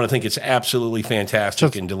 and I'm going to think it's absolutely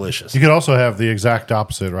fantastic and delicious. You could also have the exact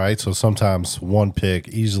opposite, right? So sometimes one pick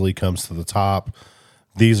easily comes to the top.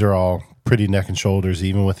 These are all pretty neck and shoulders,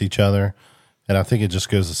 even with each other. And I think it just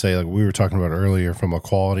goes to say, like we were talking about earlier, from a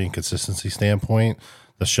quality and consistency standpoint,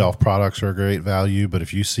 the shelf products are a great value. But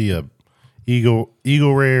if you see a Eagle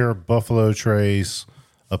Rare, Buffalo Trace,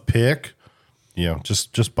 a pick,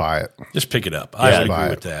 just buy it. Just pick it up. I would agree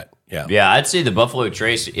with that. Yeah. Yeah, I'd say the Buffalo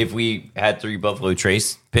Trace, if we had 3 Buffalo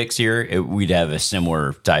Trace picks here, we'd have a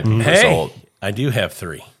similar type of result. I do have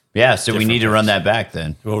 3. Yeah, so we need to run that back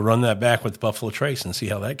then. We'll run that back with Buffalo Trace and see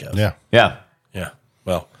how that goes. Yeah. Yeah. Yeah.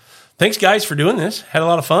 Well, thanks, guys, for doing this. Had a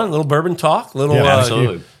lot of fun. A little bourbon talk.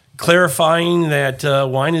 Absolutely. Clarifying that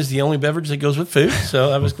wine is the only beverage that goes with food.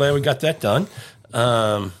 So I was glad we got that done.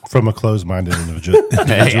 From a closed-minded individual.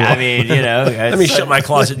 I mean, let me shut my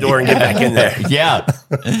closet door and get back in there. Yeah.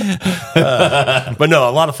 But no,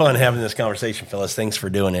 a lot of fun having this conversation, fellas. Thanks for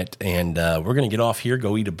doing it. And we're going to get off here,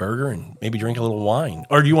 go eat a burger, and maybe drink a little wine.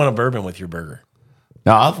 Or do you want a bourbon with your burger?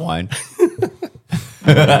 No, I'll have wine.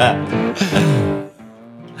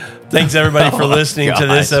 Thanks, everybody, for listening to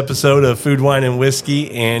this episode of Food, Wine, and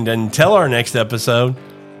Whiskey. And until our next episode,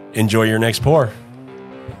 enjoy your next pour.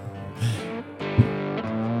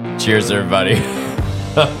 Cheers, everybody.